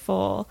so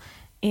full.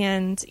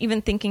 And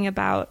even thinking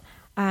about,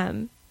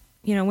 when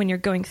you're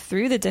going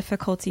through the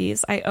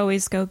difficulties, I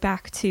always go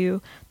back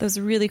to those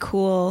really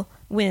cool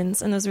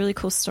wins and those really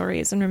cool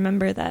stories and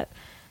remember that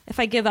if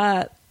I give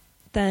up,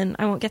 then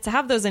I won't get to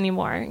have those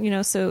anymore,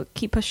 so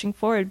keep pushing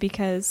forward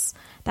because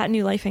that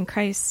new life in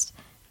Christ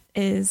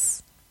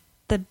is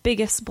the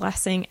biggest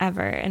blessing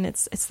ever. And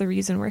it's the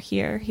reason we're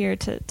here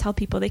to tell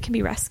people they can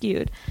be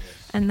rescued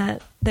and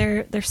that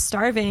they're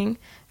starving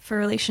for a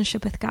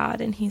relationship with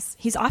God. And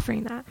he's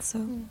offering that.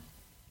 So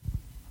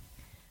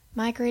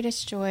my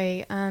greatest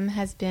joy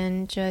has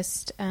been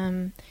just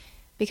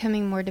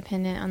becoming more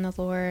dependent on the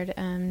Lord,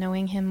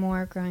 knowing Him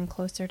more, growing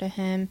closer to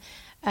Him.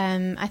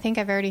 I think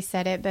I've already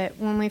said it, but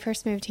when we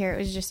first moved here, it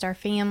was just our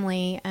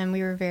family, and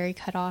we were very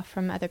cut off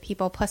from other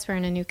people. Plus, we're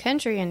in a new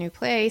country, a new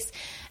place,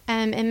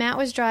 and Matt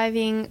was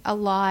driving a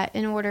lot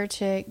in order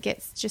to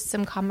get just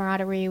some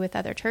camaraderie with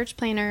other church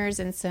planners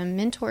and some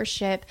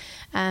mentorship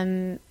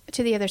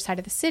to the other side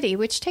of the city,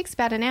 which takes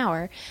about an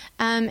hour.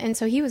 And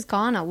so he was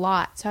gone a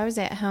lot. So I was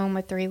at home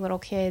with 3 little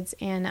kids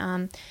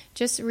and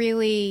just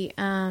really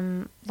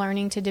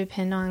learning to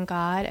depend on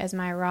God as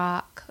my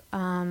rock,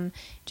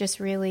 just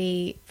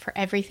really for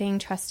everything,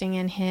 trusting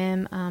in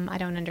Him. I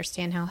don't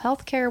understand how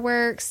healthcare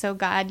works. So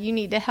God, you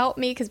need to help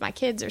me because my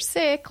kids are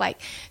sick. Like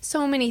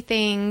so many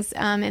things.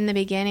 In the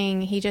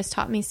beginning, He just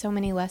taught me so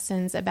many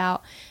lessons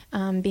about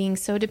being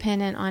so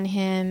dependent on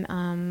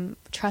Him,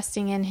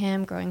 trusting in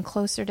Him, growing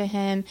closer to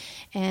Him.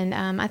 And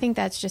I think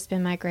that's just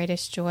been my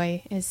greatest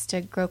joy, is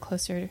to grow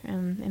closer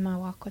in my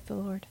walk with the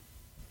Lord.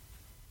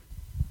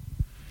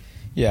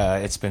 Yeah,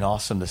 it's been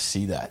awesome to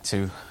see that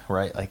too,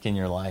 right? Like in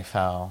your life,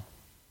 how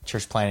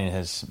church planting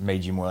has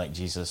made you more like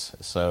Jesus.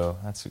 So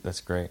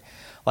that's great.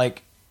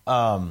 Like,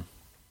 I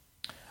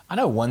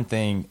know one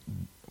thing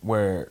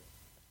where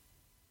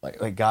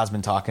like God's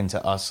been talking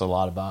to us a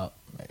lot about,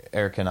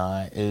 Eric and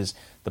I, is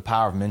the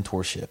power of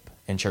mentorship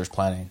in church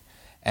planting.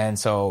 And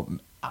so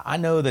I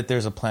know that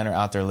there's a planter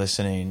out there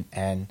listening,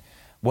 and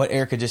what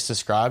Erica just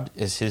described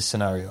is his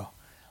scenario.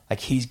 Like,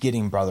 he's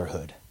getting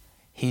brotherhood.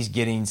 He's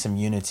getting some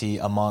unity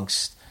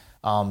amongst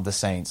the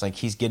saints. Like,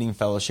 he's getting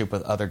fellowship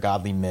with other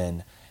godly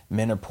men.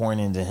 Men are pouring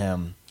into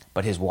him,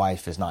 but his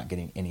wife is not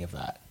getting any of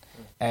that.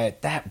 And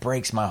that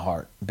breaks my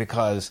heart,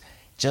 because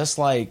just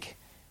like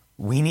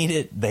we need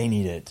it, they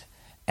need it.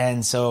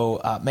 And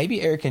so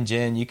maybe Eric and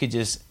Jen, you could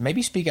just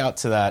maybe speak out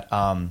to that.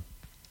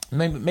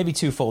 Maybe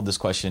twofold this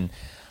question.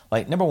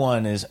 Like, number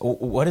one is,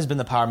 what has been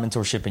the power of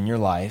mentorship in your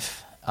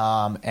life,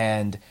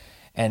 and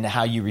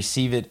how you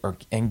receive it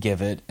and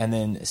give it. And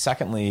then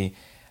secondly,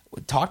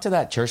 talk to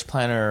that church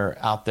planter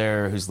out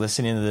there who's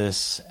listening to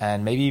this,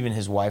 and maybe even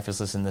his wife is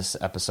listening to this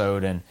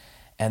episode, and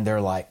they're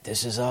like,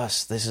 this is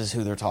us. This is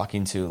who they're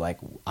talking to. Like,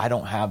 I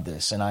don't have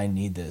this and I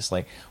need this.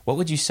 Like, what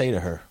would you say to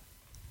her?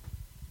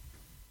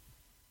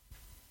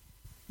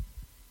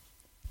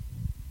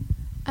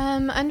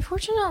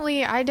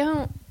 Unfortunately, I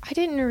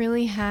didn't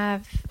really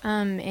have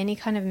any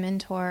kind of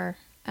mentor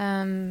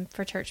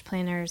for church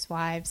planners'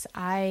 wives.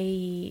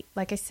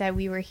 Like I said,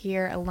 we were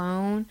here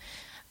alone.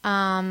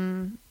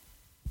 I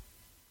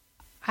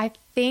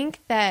think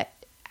that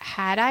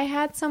had I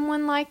had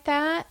someone like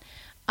that,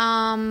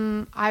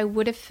 I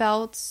would have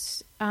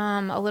felt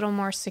a little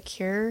more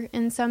secure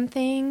in some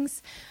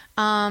things.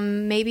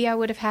 Maybe I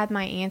would have had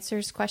my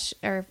answered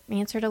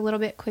a little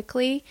bit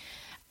quickly.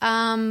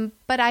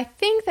 But I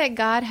think that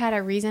God had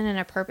a reason and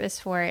a purpose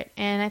for it.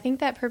 And I think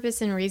that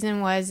purpose and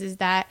reason is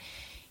that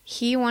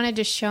he wanted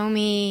to show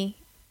me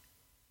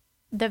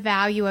the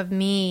value of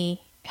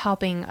me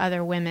helping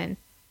other women.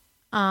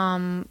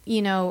 And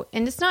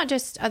it's not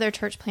just other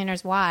church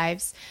planners'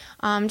 wives,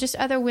 just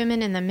other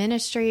women in the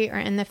ministry or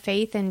in the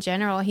faith in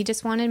general. He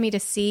just wanted me to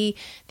see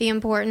the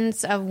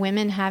importance of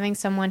women having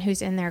someone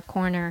who's in their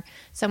corner,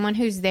 someone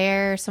who's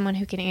there, someone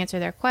who can answer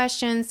their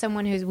questions,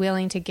 someone who's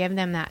willing to give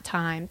them that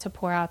time to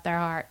pour out their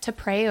heart, to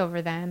pray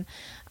over them.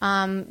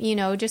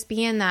 Just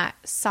being that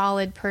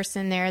solid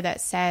person there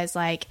that says,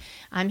 like,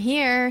 I'm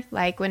here,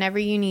 like, whenever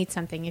you need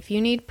something, if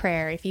you need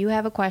prayer, if you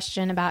have a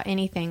question about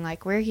anything,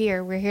 like, we're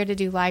here to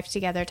do life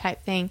together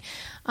type thing.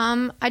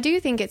 I do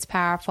think it's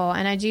powerful,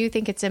 and I do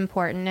think it's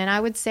important. And I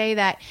would say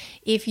that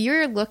if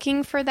you're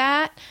looking for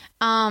that,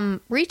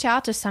 reach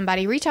out to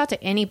somebody, reach out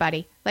to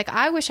anybody. Like,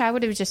 I wish I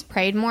would have just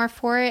prayed more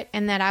for it,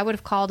 and that I would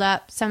have called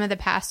up some of the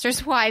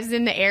pastors' wives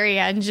in the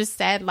area and just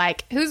said,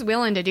 like, who's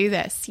willing to do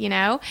this,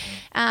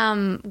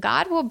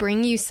 God will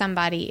bring you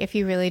somebody if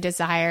you really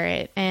desire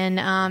it. And,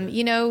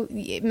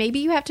 maybe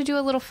you have to do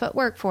a little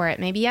footwork for it.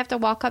 Maybe you have to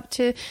walk up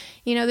to,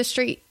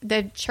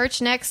 the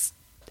church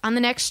on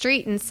the next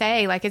street and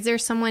say, like, is there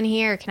someone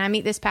here? Can I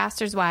meet this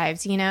pastor's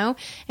wives,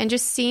 And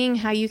just seeing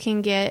how you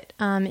can get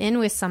in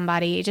with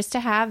somebody, just to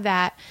have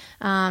that,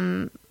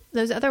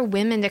 those other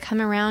women to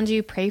come around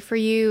you, pray for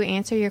you,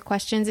 answer your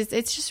questions.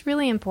 It's just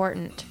really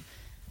important.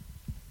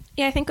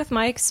 Yeah, I think with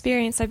my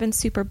experience, I've been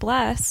super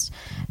blessed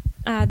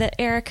that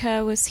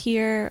Erica was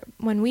here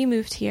when we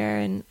moved here,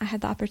 and I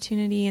had the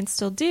opportunity, and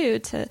still do,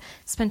 to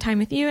spend time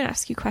with you and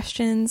ask you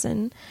questions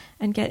and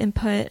get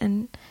input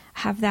and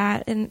have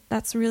that. And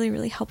that's really,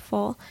 really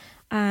helpful.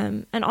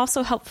 And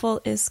also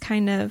helpful is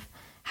kind of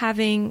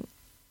having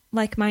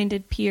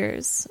like-minded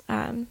peers.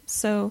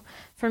 So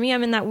for me,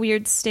 I'm in that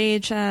weird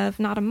stage of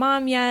not a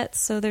mom yet.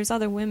 So there's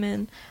other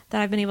women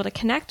that I've been able to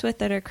connect with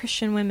that are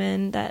Christian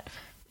women that,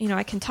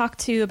 I can talk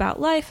to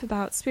about life,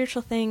 about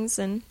spiritual things,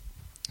 and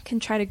can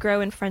try to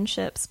grow in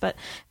friendships. But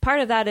part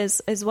of that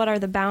is what are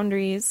the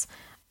boundaries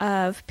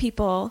of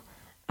people,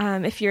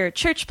 if you're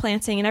church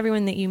planting and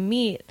everyone that you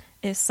meet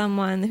is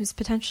someone who's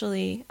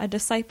potentially a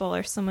disciple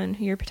or someone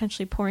who you're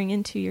potentially pouring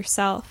into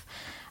yourself.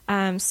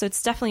 So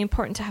it's definitely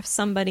important to have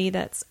somebody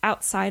that's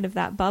outside of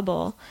that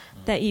bubble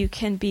that you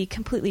can be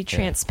completely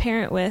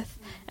transparent with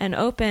and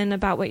open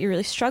about what you're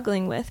really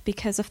struggling with.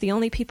 Because if the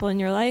only people in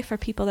your life are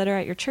people that are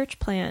at your church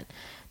plant,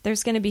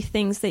 there's going to be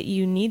things that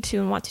you need to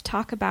and want to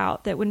talk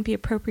about that wouldn't be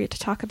appropriate to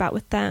talk about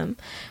with them.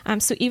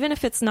 So even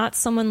if it's not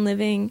someone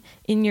living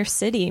in your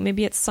city,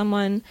 maybe it's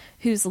someone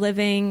who's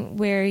living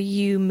where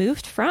you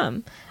moved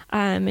from,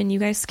 and you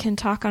guys can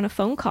talk on a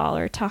phone call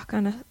or talk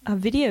on a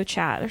video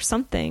chat or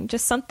something.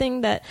 Just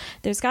something that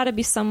there's got to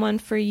be someone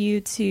for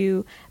you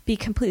to be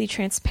completely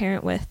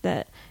transparent with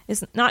that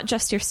is not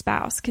just your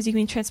spouse, because you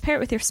can be transparent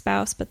with your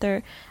spouse, but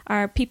there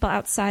are people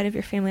outside of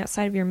your family,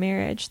 outside of your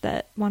marriage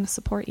that want to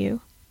support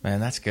you. Man,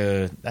 that's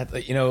good.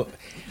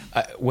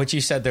 What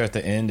you said there at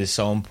the end is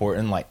so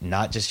important. Like,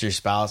 not just your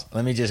spouse.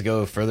 Let me just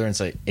go further and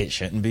say it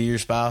shouldn't be your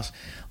spouse.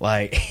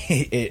 Like,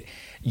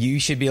 you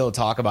should be able to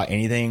talk about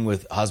anything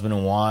with husband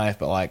and wife.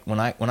 But like when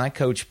I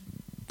coach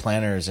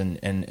planners and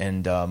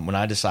when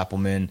I disciple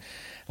men,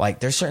 like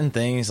there's certain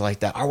things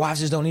like that our wives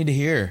just don't need to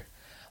hear.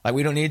 Like,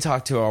 we don't need to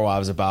talk to our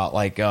wives about,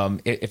 like,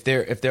 if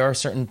there are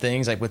certain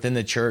things, like, within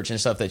the church and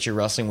stuff that you're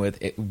wrestling with,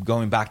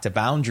 going back to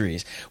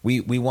boundaries. We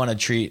want to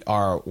treat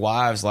our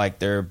wives like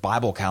they're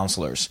Bible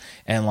counselors,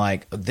 and,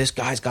 like, this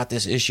guy's got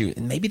this issue,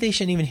 and maybe they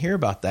shouldn't even hear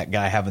about that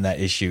guy having that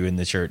issue in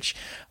the church,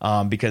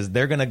 because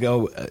they're going to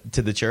go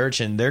to the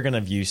church and they're going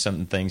to view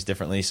some things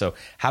differently. So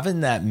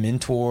having that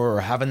mentor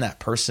or having that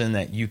person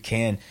that you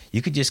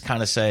could just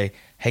kind of say,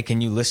 hey,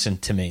 can you listen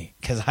to me?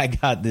 Because I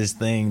got this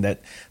thing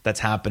that's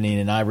happening,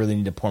 and I really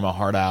need to pour my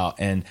heart out,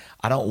 and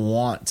I don't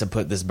want to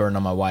put this burden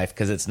on my wife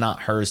because it's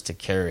not hers to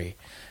carry.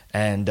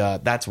 And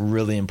that's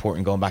really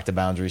important, going back to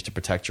boundaries, to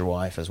protect your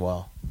wife as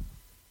well.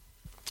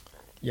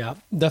 Yeah,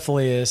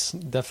 definitely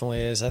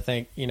is. I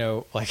think,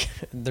 like,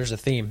 there's a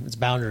theme. It's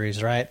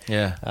boundaries, right?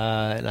 Yeah.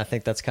 And I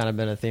think that's kind of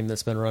been a theme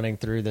that's been running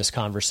through this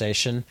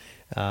conversation.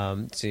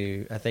 I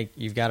think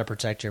you've got to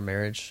protect your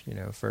marriage,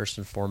 first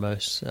and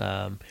foremost,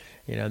 and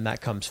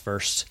that comes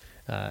first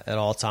at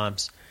all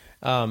times.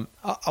 I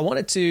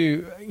wanted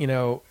to,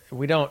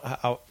 we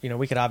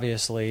could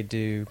obviously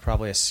do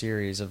probably a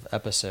series of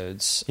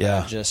episodes,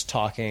 just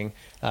talking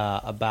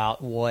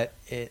about what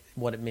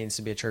it means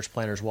to be a church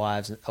planter's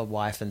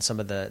wife, and some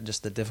of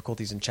the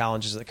difficulties and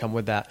challenges that come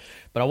with that.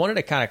 But I wanted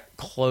to kind of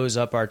close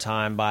up our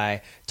time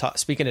by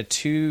speaking to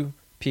two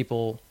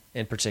people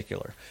in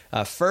particular.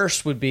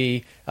 First would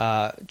be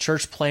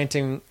church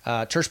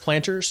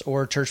planters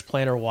or church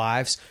planter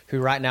wives who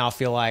right now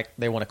feel like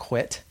they want to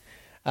quit.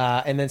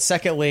 And then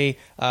secondly,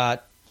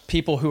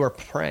 people who are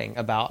praying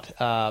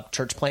about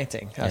church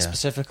planting,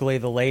 specifically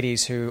the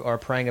ladies who are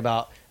praying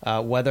about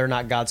whether or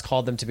not God's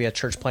called them to be a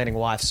church planting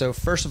wife. So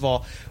first of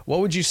all, what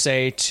would you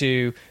say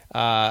to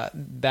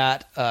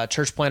that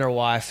church planter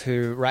wife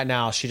who right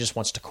now she just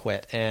wants to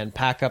quit and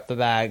pack up the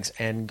bags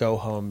and go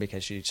home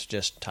because she's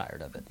just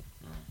tired of it?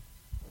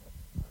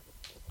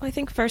 Well, I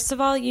think first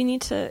of all, you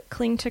need to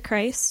cling to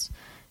Christ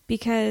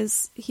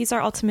because he's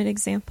our ultimate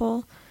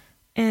example,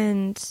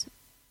 and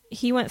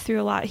he went through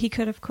a lot. He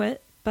could have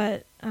quit,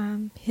 but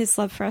his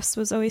love for us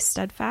was always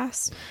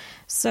steadfast.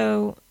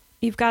 So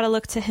you've got to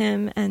look to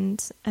him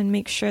and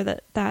make sure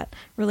that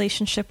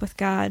relationship with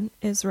God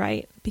is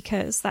right,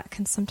 because that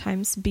can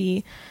sometimes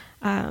be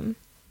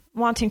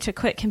wanting to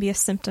quit can be a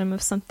symptom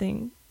of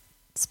something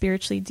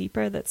spiritually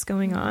deeper that's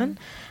going on.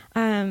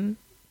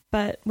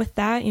 But with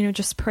that,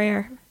 just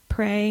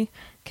pray,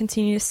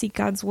 continue to seek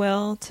God's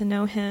will, to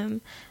know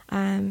him,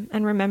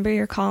 and remember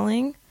your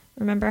calling.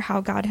 Remember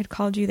how God had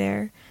called you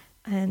there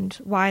and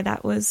why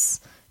that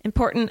was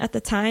important at the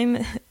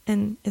time.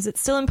 And is it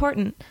still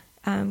important?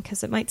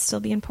 Because it might still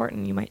be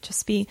important. You might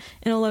just be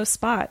in a low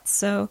spot.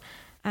 So,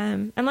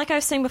 and like I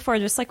was saying before,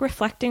 just like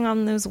reflecting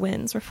on those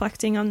wins,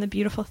 reflecting on the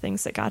beautiful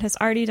things that God has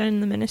already done in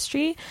the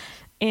ministry,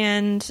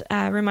 and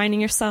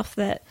reminding yourself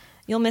that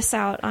you'll miss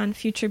out on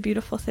future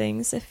beautiful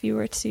things if you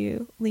were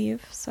to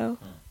leave. So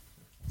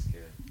that's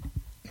good.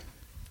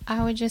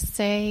 I would just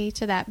say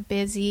to that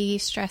busy,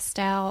 stressed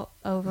out,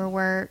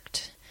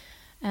 overworked,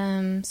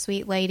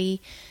 sweet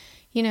lady,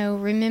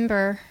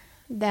 remember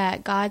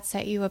that God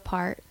set you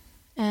apart,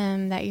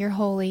 that you're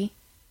holy,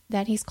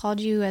 that he's called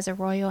you as a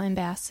royal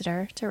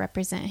ambassador to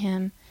represent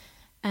him.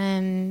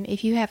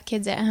 If you have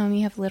kids at home,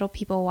 you have little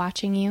people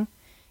watching you.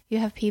 You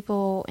have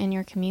people in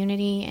your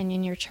community and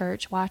in your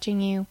church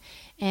watching you,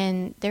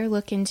 and they're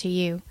looking to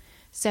you.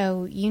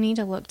 So you need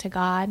to look to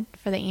God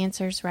for the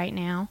answers right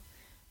now.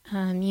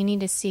 You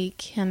need to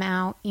seek him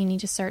out. You need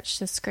to search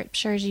the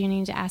scriptures. You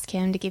need to ask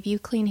him to give you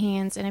clean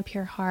hands and a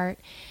pure heart.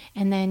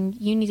 And then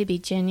you need to be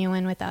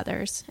genuine with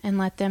others and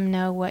let them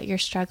know what you're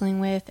struggling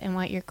with and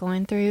what you're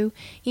going through.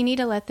 You need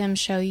to let them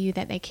show you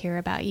that they care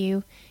about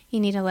you.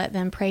 You need to let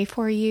them pray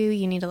for you.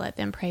 You need to let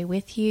them pray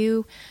with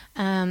you.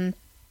 And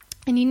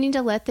you need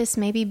to let this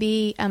maybe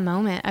be a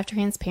moment of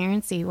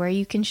transparency where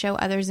you can show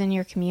others in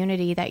your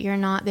community that you're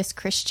not this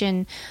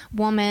Christian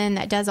woman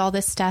that does all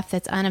this stuff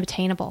that's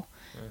unobtainable.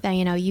 That,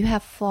 you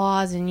have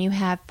flaws and you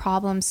have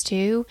problems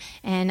too.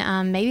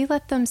 And maybe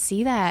let them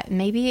see that.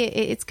 Maybe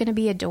it's going to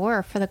be a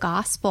door for the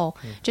gospel.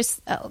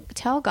 Just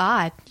tell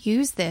God,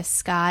 use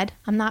this, God.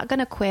 I'm not going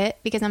to quit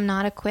because I'm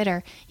not a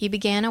quitter. You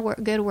began a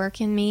good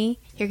work in me.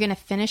 You're going to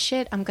finish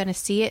it. I'm going to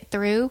see it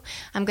through.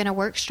 I'm going to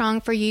work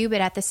strong for you.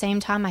 But at the same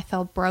time, I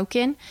feel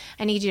broken.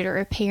 I need you to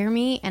repair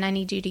me, and I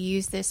need you to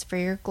use this for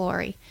your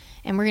glory.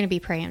 And we're going to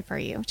be praying for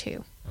you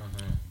too.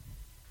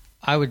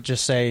 I would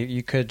just say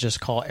you could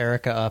just call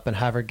Erica up and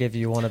have her give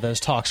you one of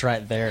those talks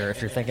right there if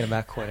you're thinking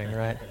about quitting,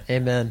 right?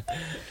 Amen.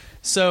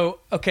 So,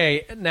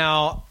 okay,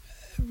 now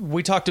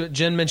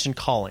Jen mentioned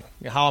calling,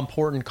 how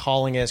important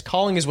calling is.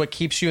 Calling is what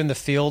keeps you in the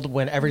field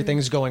when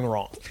everything's going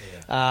wrong.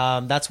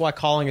 That's why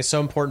calling is so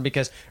important,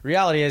 because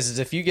reality is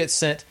if you get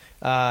sent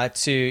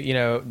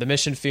to the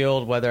mission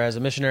field, whether as a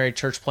missionary,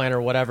 church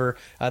planter, whatever,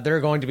 there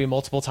are going to be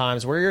multiple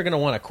times where you're going to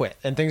want to quit,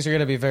 and things are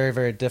going to be very,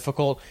 very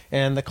difficult.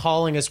 And the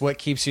calling is what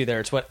keeps you there.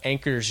 It's what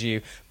anchors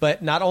you.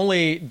 But not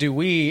only do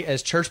we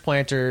as church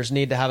planters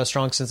need to have a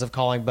strong sense of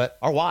calling, but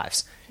our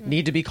wives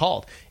need to be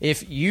called.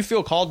 If you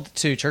feel called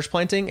to church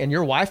planting and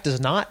your wife does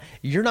not,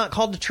 you're not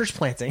called to church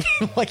planting.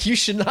 Like, you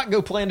should not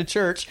go plant a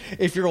church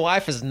if your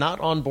wife is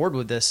not on board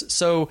with this.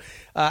 So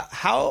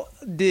how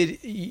did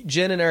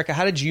Jen and Erica,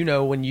 how did you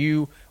know when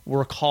you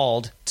were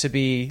called to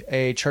be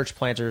a church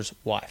planter's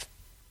wife?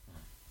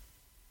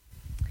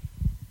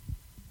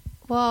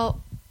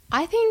 Well,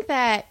 I think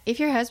that if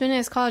your husband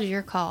is called,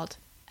 you're called.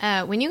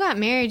 When you got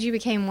married, you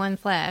became one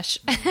flesh.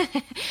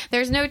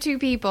 There's no two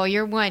people.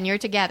 You're one. You're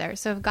together.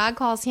 So if God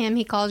calls him,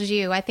 he calls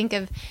you. I think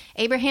of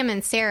Abraham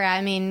and Sarah.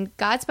 I mean,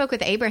 God spoke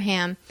with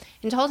Abraham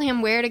and told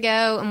him where to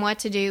go and what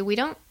to do. We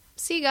don't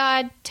see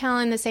God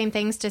telling the same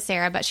things to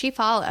Sarah, but she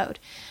followed.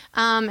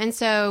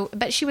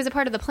 But she was a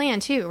part of the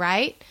plan too,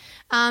 right?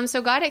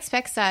 So God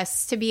expects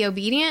us to be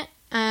obedient.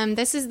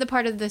 This is the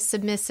part of the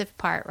submissive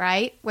part,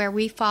 right? Where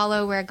we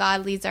follow where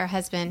God leads our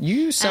husband.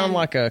 You sound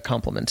like a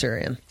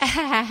complementarian.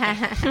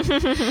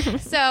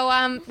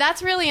 So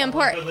that's really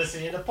important.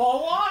 Listening to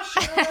Paul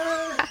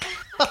Washer.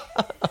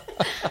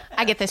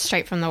 I get this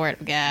straight from the Word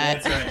of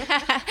God. That's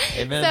right.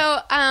 Amen.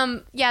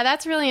 So,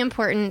 that's really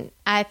important,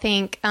 I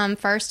think,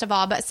 first of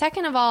all. But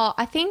second of all,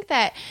 I think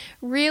that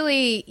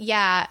really,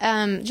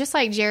 just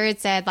like Jared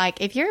said,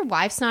 like, if your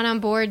wife's not on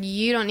board,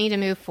 you don't need to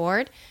move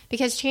forward.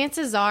 Because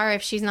chances are,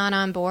 if she's not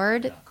on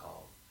board,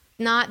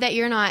 not that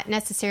you're not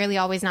necessarily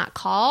always not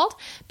called,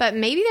 but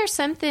maybe there's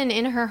something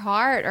in her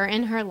heart or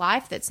in her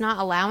life that's not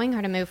allowing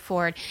her to move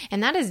forward.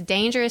 And that is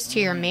dangerous to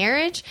your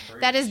marriage.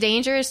 That is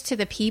dangerous to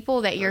the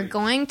people that you're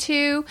going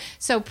to.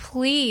 So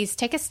please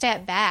take a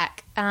step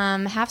back.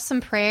 Have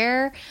some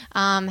prayer,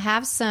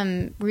 have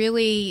some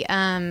really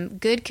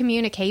good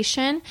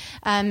communication,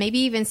 maybe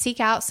even seek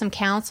out some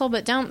counsel,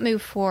 but don't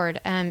move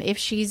forward if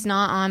she's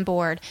not on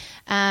board.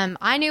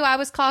 I knew I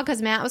was called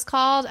because Matt was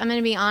called. I'm going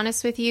to be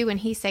honest with you. When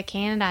he said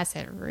Canada, I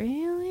said,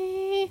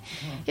 really?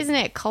 Isn't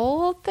it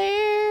cold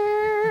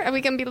there? Are we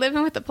going to be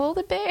living with the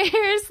polar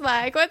bears?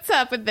 Like, what's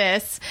up with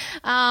this?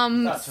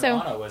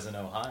 Toronto was in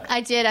Ohio.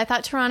 I did. I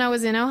thought Toronto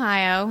was in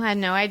Ohio. I had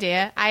no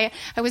idea. I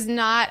was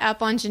not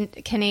up on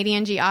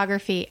Canadian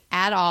geography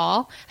at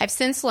all. I've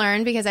since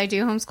learned because I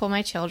do homeschool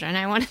my children.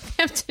 I wanted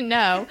them to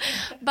know.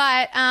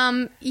 But,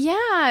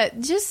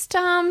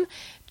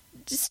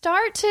 just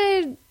start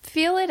to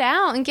feel it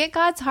out and get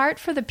God's heart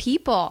for the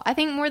people. I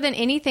think more than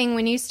anything,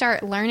 when you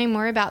start learning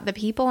more about the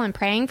people and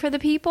praying for the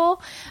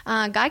people,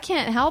 God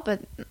can't help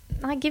but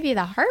not give you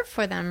the heart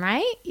for them,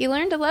 right? You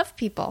learn to love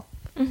people.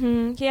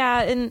 Mm-hmm.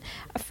 Yeah, and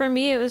for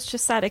me, it was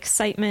just that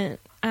excitement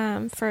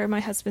for my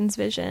husband's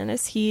vision,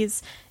 as he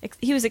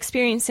was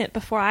experiencing it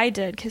before I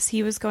did, because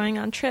he was going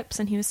on trips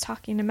and he was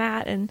talking to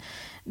Matt, and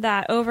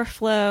that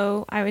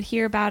overflow, I would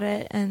hear about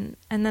it, and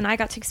then I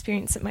got to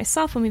experience it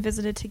myself when we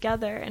visited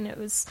together, and it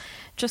was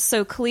just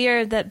so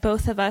clear that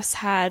both of us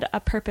had a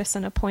purpose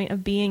and a point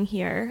of being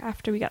here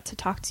after we got to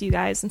talk to you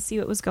guys and see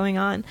what was going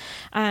on.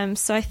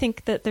 So I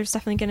think that there's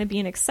definitely going to be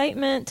an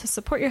excitement to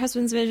support your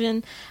husband's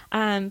vision,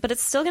 but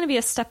it's still going to be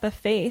a step of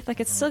faith. Like,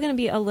 it's still going to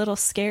be a little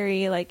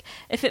scary. Like,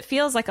 if it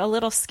feels like a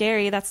little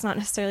scary, that's not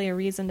necessarily a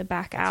reason to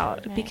back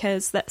out, right?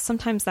 Because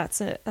sometimes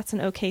that's an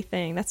okay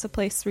thing. That's a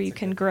place where you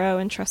can grow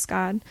and trust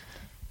God.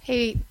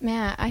 Hey,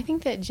 Matt, I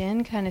think that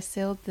Jen kind of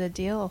sealed the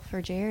deal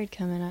for Jared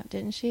coming up,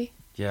 didn't she?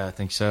 Yeah, I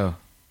think so.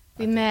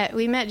 We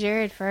met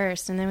Jared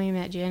first, and then we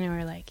met Jen, and we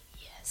were like,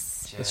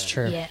 yes. That's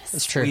true. Yes.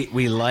 That's true.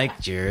 We like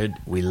Jared.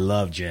 We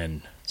love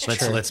Jen.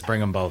 So let's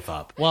bring them both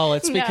up. Well,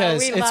 it's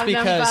because we love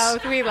them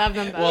both. We love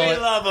them both. We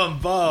love them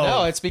both.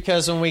 No, it's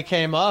because when we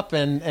came up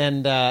and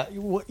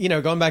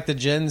going back to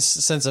Jen's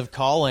sense of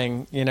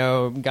calling,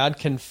 God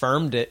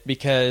confirmed it,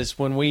 because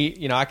when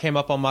I came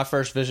up on my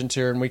first vision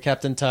tour and we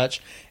kept in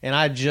touch, and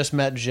I had just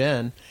met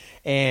Jen.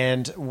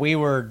 And we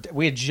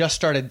had just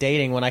started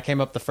dating when I came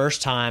up the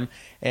first time,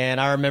 and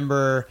I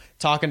remember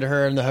talking to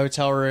her in the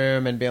hotel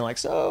room and being like,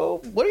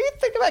 "So, what do you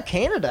think about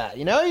Canada?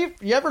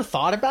 You ever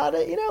thought about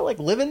it? Like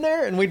living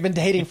there?" And we'd been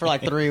dating for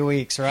like 3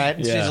 weeks, right?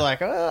 And she's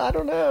like, "Oh, I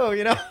don't know,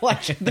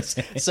 like this."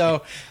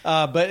 So,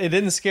 but it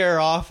didn't scare her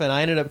off, and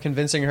I ended up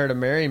convincing her to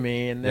marry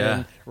me. And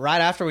then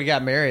right after we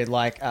got married,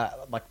 like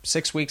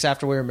 6 weeks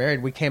after we were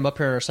married, we came up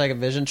here on our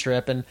second vision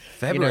trip, and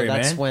February,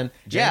 that's when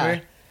January?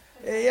 Yeah,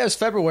 it was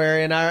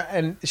February,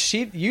 and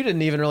you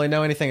didn't even really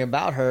know anything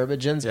about her, but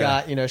Jen's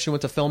got, she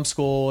went to film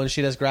school and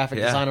she does graphic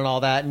design and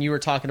all that, and you were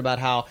talking about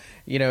how,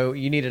 you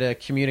needed a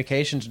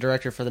communications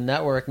director for the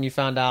network, and you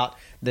found out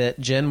that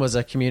Jen was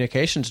a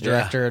communications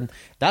director, and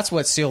that's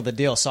what sealed the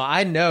deal. So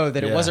I know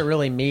that it wasn't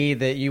really me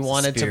that you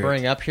wanted to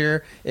bring up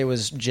here. It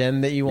was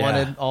Jen that you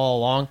wanted all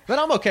along, but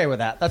I'm okay with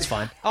that. That's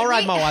fine. I'll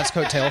ride my wife's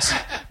coattails.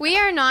 We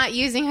are not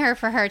using her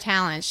for her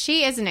talents.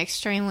 She is an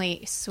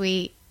extremely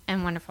sweet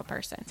and wonderful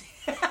person.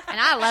 And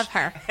I love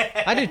her.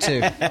 I do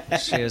too.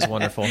 She is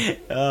wonderful.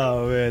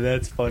 Oh man,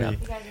 that's funny.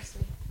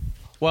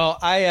 Well,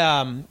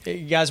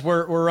 guys,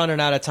 we're running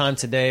out of time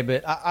today,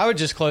 but I would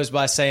just close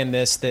by saying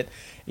this, that,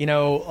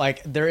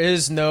 like there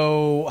is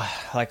no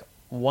like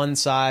one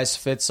size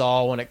fits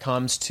all when it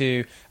comes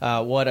to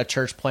what a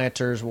church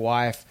planter's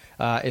wife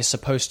is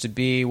supposed to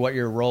be, what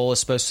your role is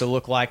supposed to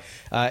look like.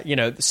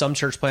 Some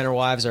church planter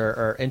wives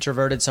are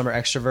introverted, some are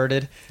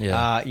extroverted.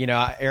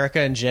 Yeah. Erica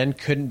and Jen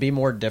couldn't be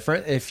more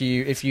different if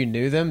you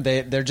knew them.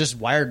 They're just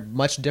wired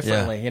much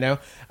differently,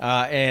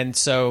 and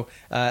so,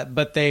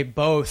 but they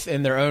both,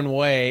 in their own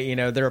way,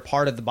 they're a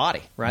part of the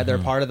body, right? Mm-hmm. They're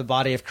a part of the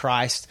body of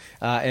Christ,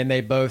 and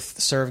they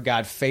both serve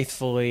God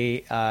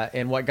faithfully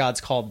in what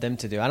God's called them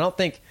to do. I don't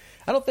think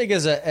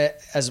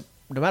as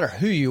no matter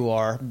who you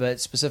are, but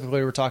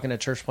specifically we're talking to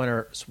church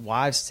planters'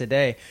 wives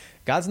today,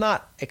 God's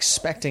not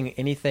expecting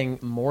anything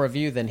more of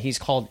you than He's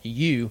called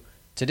you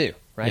to do,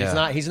 right?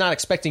 Yeah. He's not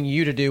expecting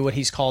you to do what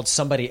He's called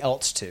somebody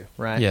else to,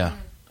 right? Yeah.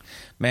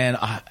 Man,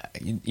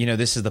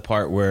 this is the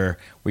part where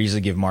we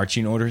usually give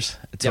marching orders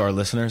to our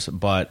listeners, so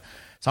I'm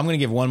going to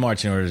give one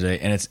marching order today,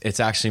 and it's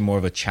actually more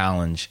of a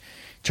challenge.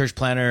 Church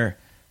planter,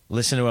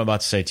 listen to what I'm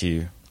about to say to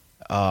you.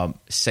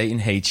 Satan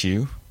hates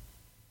you.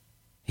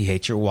 He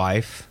hates your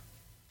wife.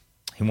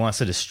 He wants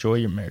to destroy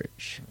your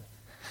marriage.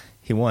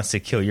 He wants to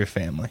kill your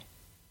family.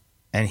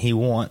 And he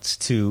wants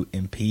to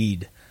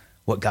impede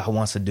what God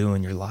wants to do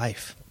in your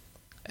life.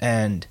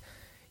 And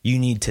you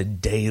need to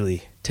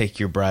daily take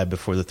your bride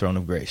before the throne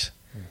of grace.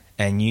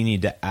 And you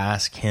need to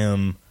ask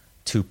Him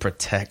to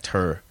protect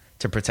her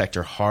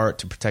heart,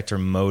 to protect her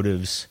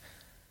motives,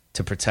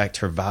 to protect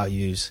her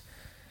values.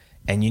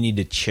 And you need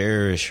to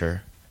cherish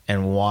her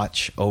and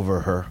watch over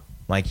her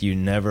like you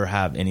never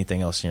have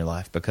anything else in your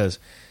life, because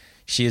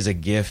she is a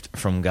gift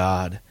from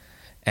God.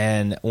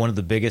 And one of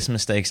the biggest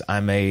mistakes I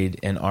made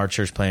in our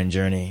church planting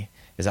journey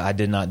is I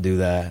did not do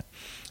that.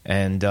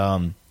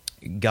 And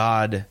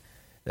God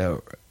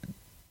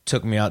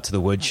took me out to the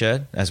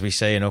woodshed, as we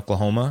say in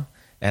Oklahoma,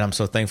 and I'm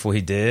so thankful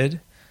He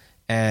did.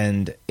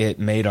 And it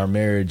made our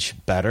marriage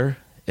better.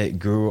 It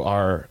grew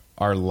our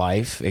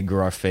life. It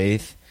grew our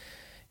faith.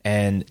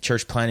 And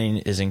church planting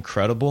is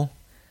incredible,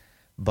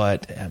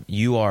 but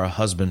you are a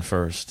husband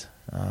first.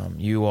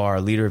 You are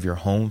a leader of your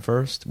home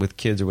first, with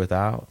kids or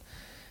without.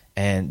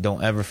 And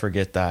don't ever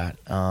forget that.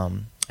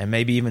 And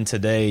maybe even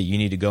today you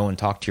need to go and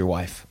talk to your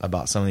wife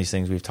about some of these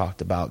things we've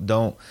talked about.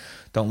 Don't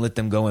let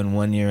them go in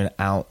one ear and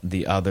out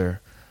the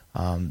other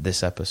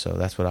this episode.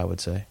 That's what I would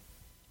say.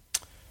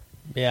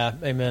 Yeah,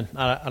 amen.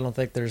 I don't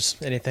think there's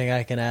anything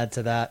I can add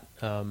to that.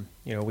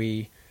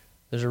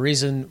 There's a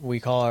reason we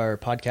call our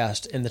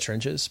podcast In the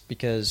Trenches,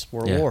 because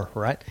we're at war,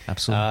 right?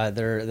 Absolutely.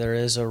 There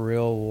is a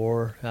real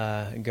war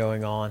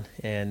going on,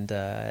 and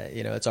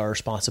it's our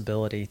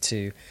responsibility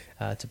to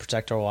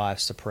protect our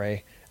wives, to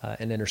pray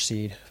and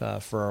intercede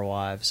for our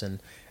wives. And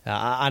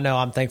I know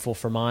I'm thankful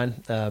for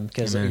mine,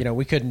 because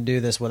we couldn't do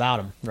this without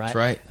them,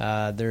 right? That's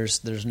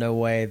right. There's no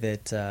way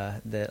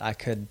that I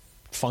could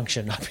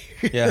function up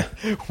here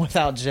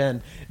without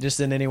Jen, just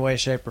in any way,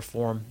 shape, or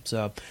form.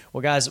 So,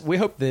 well, guys, we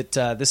hope that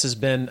this has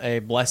been a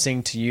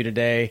blessing to you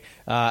today,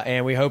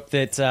 and we hope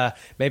that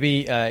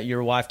maybe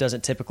your wife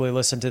doesn't typically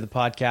listen to the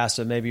podcast,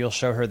 but maybe you'll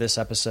show her this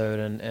episode,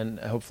 and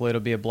hopefully it'll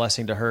be a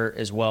blessing to her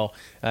as well.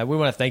 We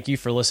want to thank you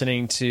for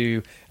listening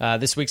to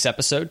this week's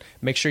episode.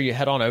 Make sure you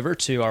head on over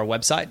to our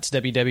website. It's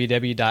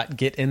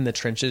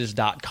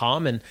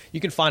www.getinthetrenches.com, and you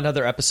can find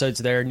other episodes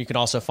there, and you can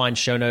also find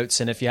show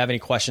notes. And if you have any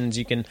questions,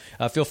 you can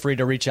feel free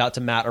to reach out to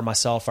Matt or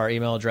myself. Our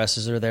email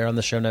addresses are there on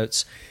the show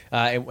notes.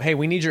 And hey,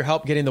 we need your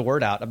help getting the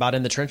word out about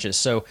In the Trenches.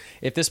 So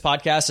if this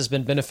podcast has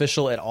been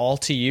beneficial at all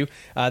to you,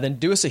 then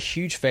do us a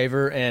huge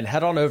favor and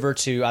head on over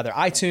to either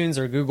iTunes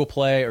or Google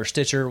Play or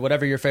Stitcher,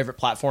 whatever your favorite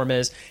platform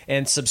is,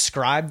 and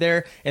subscribe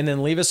there, and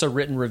then leave us a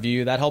written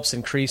review. That helps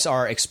increase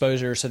our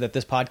exposure so that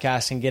this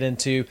podcast can get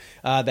into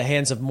the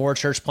hands of more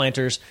church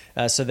planters,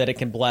 so that it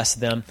can bless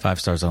them. 5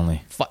 stars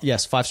only.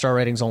 Yes, 5-star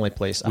ratings only,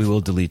 please. We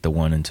will delete the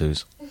 1 and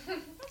 2s.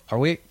 Are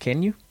we?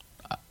 Can you?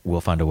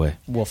 We'll find a way.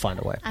 We'll find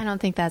a way. I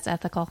don't think that's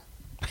ethical.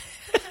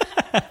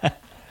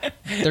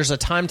 There's a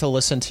time to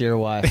listen to your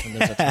wife, and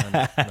there's a time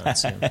not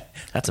to.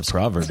 That's a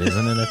proverb,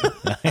 isn't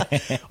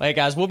it? Hey,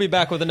 guys, we'll be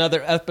back with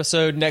another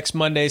episode next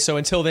Monday. So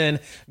until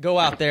then, go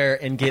out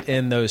there and get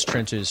in those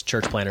trenches,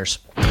 church planters.